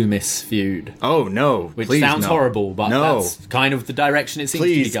Gargano-Dexter Loomis feud. Oh, no. Which please, sounds no. horrible, but that's kind of the direction it seems to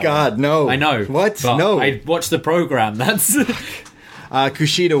be going. Please, God, no. I know. What? But No. I watched the program. That's...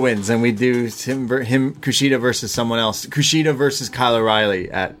 Kushida wins, and we do him Kushida versus someone else. Kushida versus Kyle O'Reilly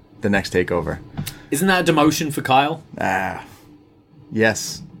at the next takeover. Isn't that a demotion for Kyle?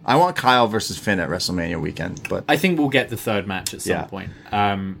 Yes. I want Kyle versus Finn at WrestleMania weekend, but I think we'll get the third match at some point.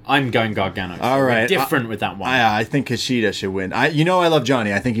 I'm going Gargano. So all right, different with that one. I think Kushida should win. I love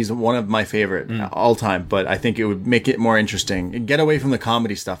Johnny. I think he's one of my favorite all time. But I think it would make it more interesting. Get away from the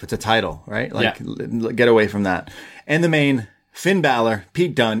comedy stuff. It's a title, right? Get away from that. And the main. Finn Balor,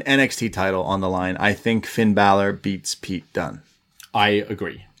 Pete Dunne, NXT title on the line. I think Finn Balor beats Pete Dunne. I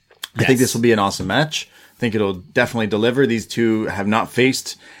agree. I think this will be an awesome match. I think it'll definitely deliver. These two have not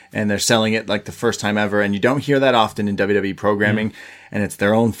faced, and they're selling it like the first time ever. And you don't hear that often in WWE programming, and it's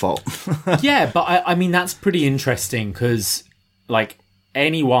their own fault. Yeah, but I mean, that's pretty interesting because, like,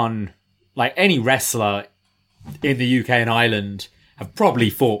 anyone, like any wrestler in the UK and Ireland have probably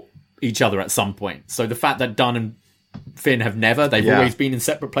fought each other at some point. So the fact that Dunne and Finn have never. They've always been in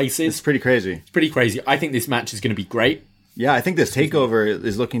separate places. It's pretty crazy. It's pretty crazy. I think this match is going to be great. Yeah, I think this takeover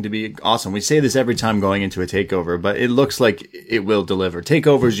is looking to be awesome. We say this every time going into a takeover, but it looks like it will deliver.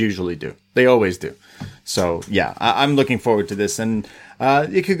 Takeovers usually do. They always do. So, yeah, I'm looking forward to this. And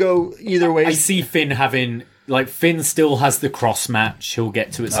it could go either way. I see Finn having... Like, Finn still has the cross match he'll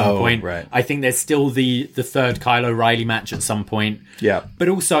get to at some point. Right. I think there's still the third Kyle O'Reilly match at some point. Yeah. But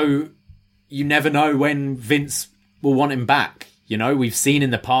also, you never know when Vince... will want him back. You know, we've seen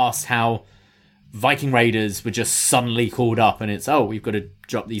in the past how Viking Raiders were just suddenly called up and it's, we've got to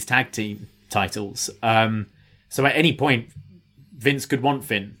drop these tag team titles. So at any point, Vince could want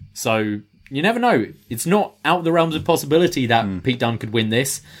Finn. So you never know. It's not out of the realms of possibility that Pete Dunne could win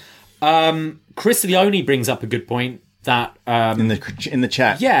this. Chris Leone brings up a good point that... in the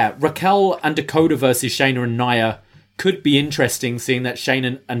chat. Yeah, Raquel and Dakota versus Shayna and Nia could be interesting, seeing that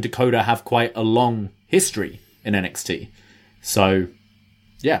Shayna and Dakota have quite a long history in NXT. So,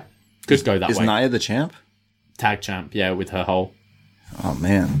 yeah, could go that way. Is Nia the champ? Tag champ, yeah, with her hole. Oh,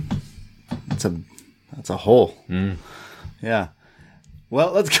 man. That's a hole. Yeah.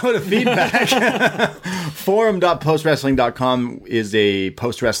 Well, let's go to feedback. Forum.postwrestling.com is a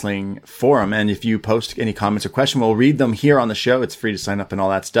post-wrestling forum, and if you post any comments or questions, we'll read them here on the show. It's free to sign up and all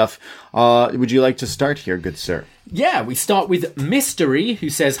that stuff. Would you like to start here, good sir? Yeah, we start with Mystery, who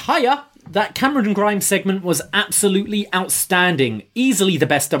says, Hiya, That Cameron Grimes segment was absolutely outstanding. Easily the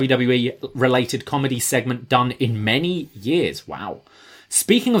best WWE-related comedy segment done in many years. Wow.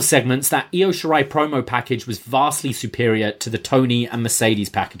 Speaking of segments, that Io Shirai promo package was vastly superior to the Tony and Mercedes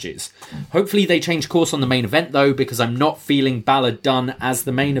packages. Hopefully they change course on the main event, though, because I'm not feeling Balor done as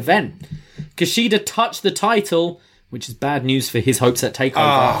the main event. Kushida touched the title, which is bad news for his hopes at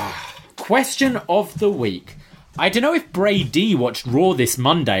TakeOver. Question of the week. I don't know if Bray D watched Raw this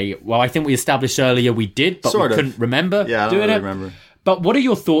Monday. Well, I think we established earlier we did, but we couldn't remember I don't really remember. But what are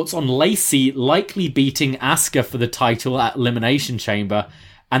your thoughts on Lacey likely beating Asuka for the title at Elimination Chamber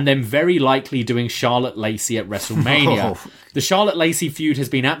and then very likely doing Charlotte Lacey at WrestleMania? The Charlotte Lacey feud has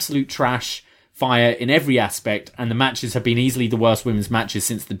been absolute trash fire in every aspect, and the matches have been easily the worst women's matches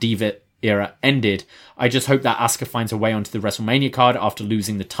since the Diva era ended. I just hope that Asuka finds her way onto the WrestleMania card after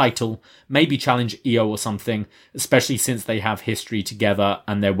losing the title, maybe challenge Io or something, especially since they have history together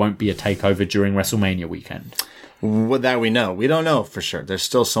and there won't be a takeover during WrestleMania weekend. Well, that we know. We don't know for sure. There's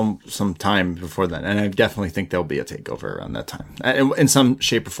still some time before then. And I definitely think there'll be a takeover around that time. In some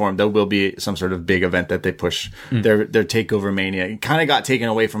shape or form, there will be some sort of big event that they push their takeover mania. It kind of got taken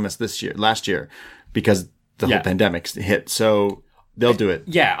away from us last year, because the whole pandemic hit. So they'll do it.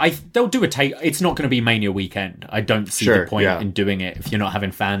 Yeah, they'll do a take. It's not going to be Mania weekend. I don't see the point in doing it if you're not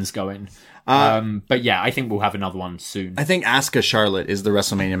having fans going. But yeah, I think we'll have another one soon. I think Asuka Charlotte is the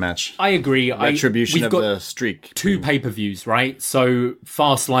WrestleMania match. I agree. Retribution of the streak. 2 pay-per-views, right? So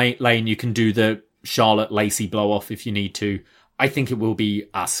Fast Lane, you can do the Charlotte Lacey blow off if you need to. I think it will be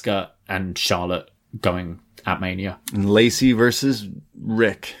Asuka and Charlotte going at Mania. And Lacey versus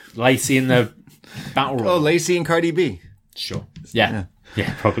Rick. Lacey in the Battle Royal. Oh, Lacey and Cardi B. Sure. Yeah,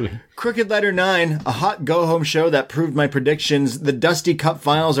 probably. Crooked Letter 9, a hot go-home show that proved my predictions. The Dusty Cup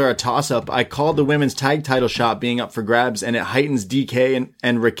finals are a toss-up. I called the women's tag title shot being up for grabs, and it heightens DK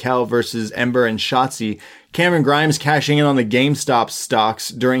and Raquel versus Ember and Shotzi. Cameron Grimes cashing in on the GameStop stocks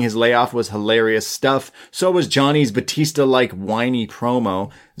during his layoff was hilarious stuff. So was Johnny's Batista-like whiny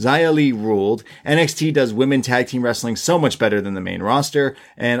promo. Xia Li ruled. NXT does women tag team wrestling so much better than the main roster.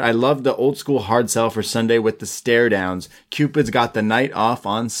 And I love the old school hard sell for Sunday with the stare downs. Cupid's got the night off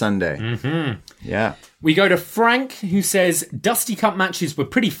on Sunday. Mm-hmm. Yeah. We go to Frank, who says, Dusty Cup matches were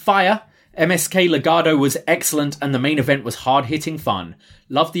pretty fire. MSK Legado was excellent and the main event was hard-hitting fun.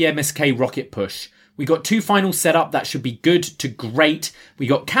 Love the MSK rocket push. We got 2 finals set up that should be good to great. We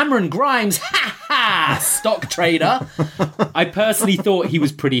got Cameron Grimes, stock trader. I personally thought he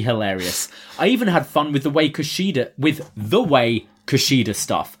was pretty hilarious. I even had fun with the way Kushida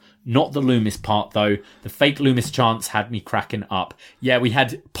stuff. Not the Loomis part, though. The fake Loomis chants had me cracking up. Yeah, we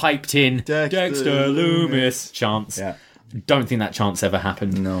had piped in Dexter Loomis chants. Yeah. Don't think that chant's ever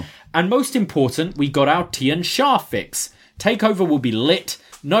happened. No. And most important, we got our Tian Sha fix. Takeover will be lit.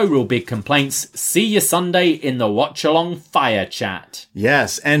 No real big complaints. See you Sunday in the Watch Along Fire Chat.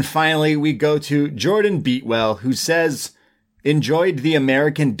 Yes, and finally we go to Jordan Beatwell, who says, enjoyed the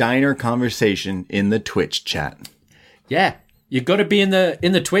American Diner conversation in the Twitch chat. Yeah, you've got to be in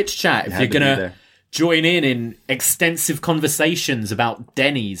the Twitch chat if you're going to join in extensive conversations about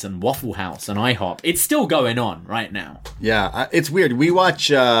Denny's and Waffle House and IHOP. It's still going on right now. Yeah, it's weird. We watch.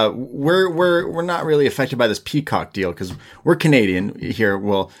 We're not really affected by this Peacock deal because we're Canadian here.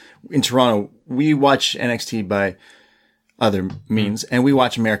 Well, in Toronto, we watch NXT by other means, and we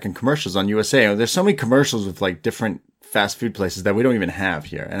watch American commercials on USA. There's so many commercials with like different fast food places that we don't even have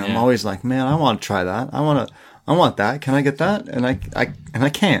here, and I'm always like, man, I want to try that. I want that. Can I get that? And I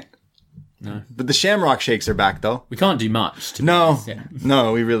can't. No. But the Shamrock Shakes are back, though. We can't do much. No,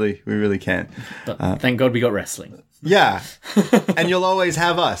 we really can't. But thank God we got wrestling. Yeah. And you'll always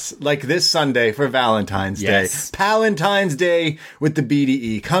have us, like this Sunday for Valentine's Day. Palentine's Day with the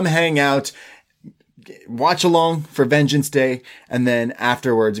BDE. Come hang out, watch along for Vengeance Day, and then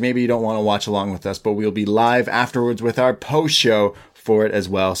afterwards, maybe you don't want to watch along with us, but we'll be live afterwards with our post show for it as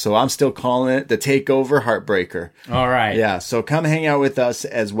well. So I'm still calling it the Takeover Heartbreaker. All right. Yeah. So come hang out with us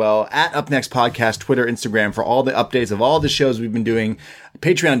as well at UpNext Podcast, Twitter, Instagram for all the updates of all the shows we've been doing.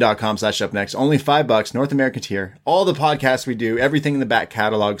 Patreon.com/UpNext. Only $5, North American tier. All the podcasts we do, everything in the back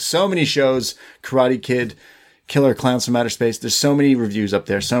catalog. So many shows. Karate Kid, Killer Clowns from Outer Space. There's so many reviews up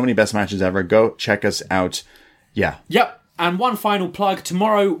there. So many best matches ever. Go check us out. Yeah. Yep. And one final plug.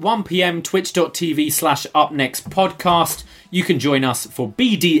 Tomorrow, 1 p.m, twitch.tv/UpNext podcast. You can join us for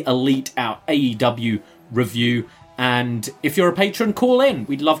BD Elite, our AEW review. And if you're a patron, call in.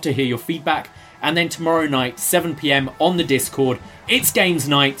 We'd love to hear your feedback. And then tomorrow night, 7 p.m, on the Discord, it's games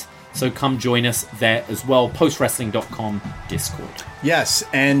night. So come join us there as well. postwrestling.com Discord. Yes,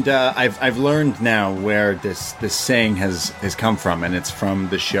 and I've learned now where this saying has come from, and it's from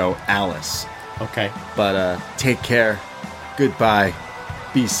the show Alice. Okay. But take care, goodbye,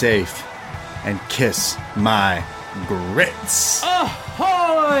 be safe, and kiss my grits.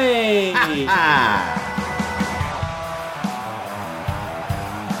 Ahoy!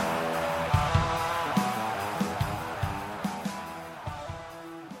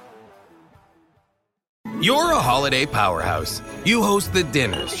 You're a holiday powerhouse. You host the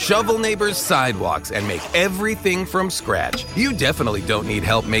dinners, shovel neighbors' sidewalks, and make everything from scratch. You definitely don't need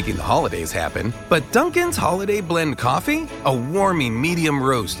help making the holidays happen. But Dunkin's Holiday Blend Coffee? A warming medium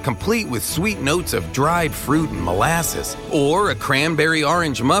roast complete with sweet notes of dried fruit and molasses. Or a cranberry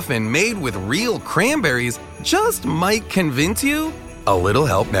orange muffin made with real cranberries just might convince you? A little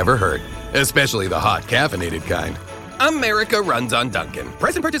help never hurt. Especially the hot caffeinated kind. America runs on Dunkin'.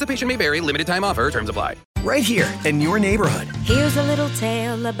 Price and participation may vary. Limited time offer. Terms apply. Right here in your neighborhood. Here's a little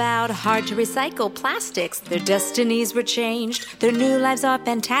tale about hard-to-recycle plastics. Their destinies were changed. Their new lives are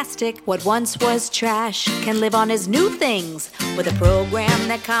fantastic. What once was trash can live on as new things with a program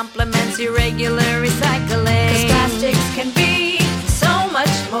that complements your regular recycling. 'Cause plastics can be so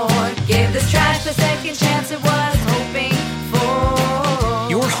much more. Give this trash the second chance it was hoping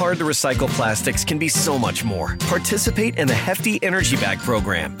for. Your hard-to-recycle plastics can be so much more. Participate in the Hefty Energy Bag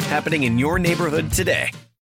program happening in your neighborhood today.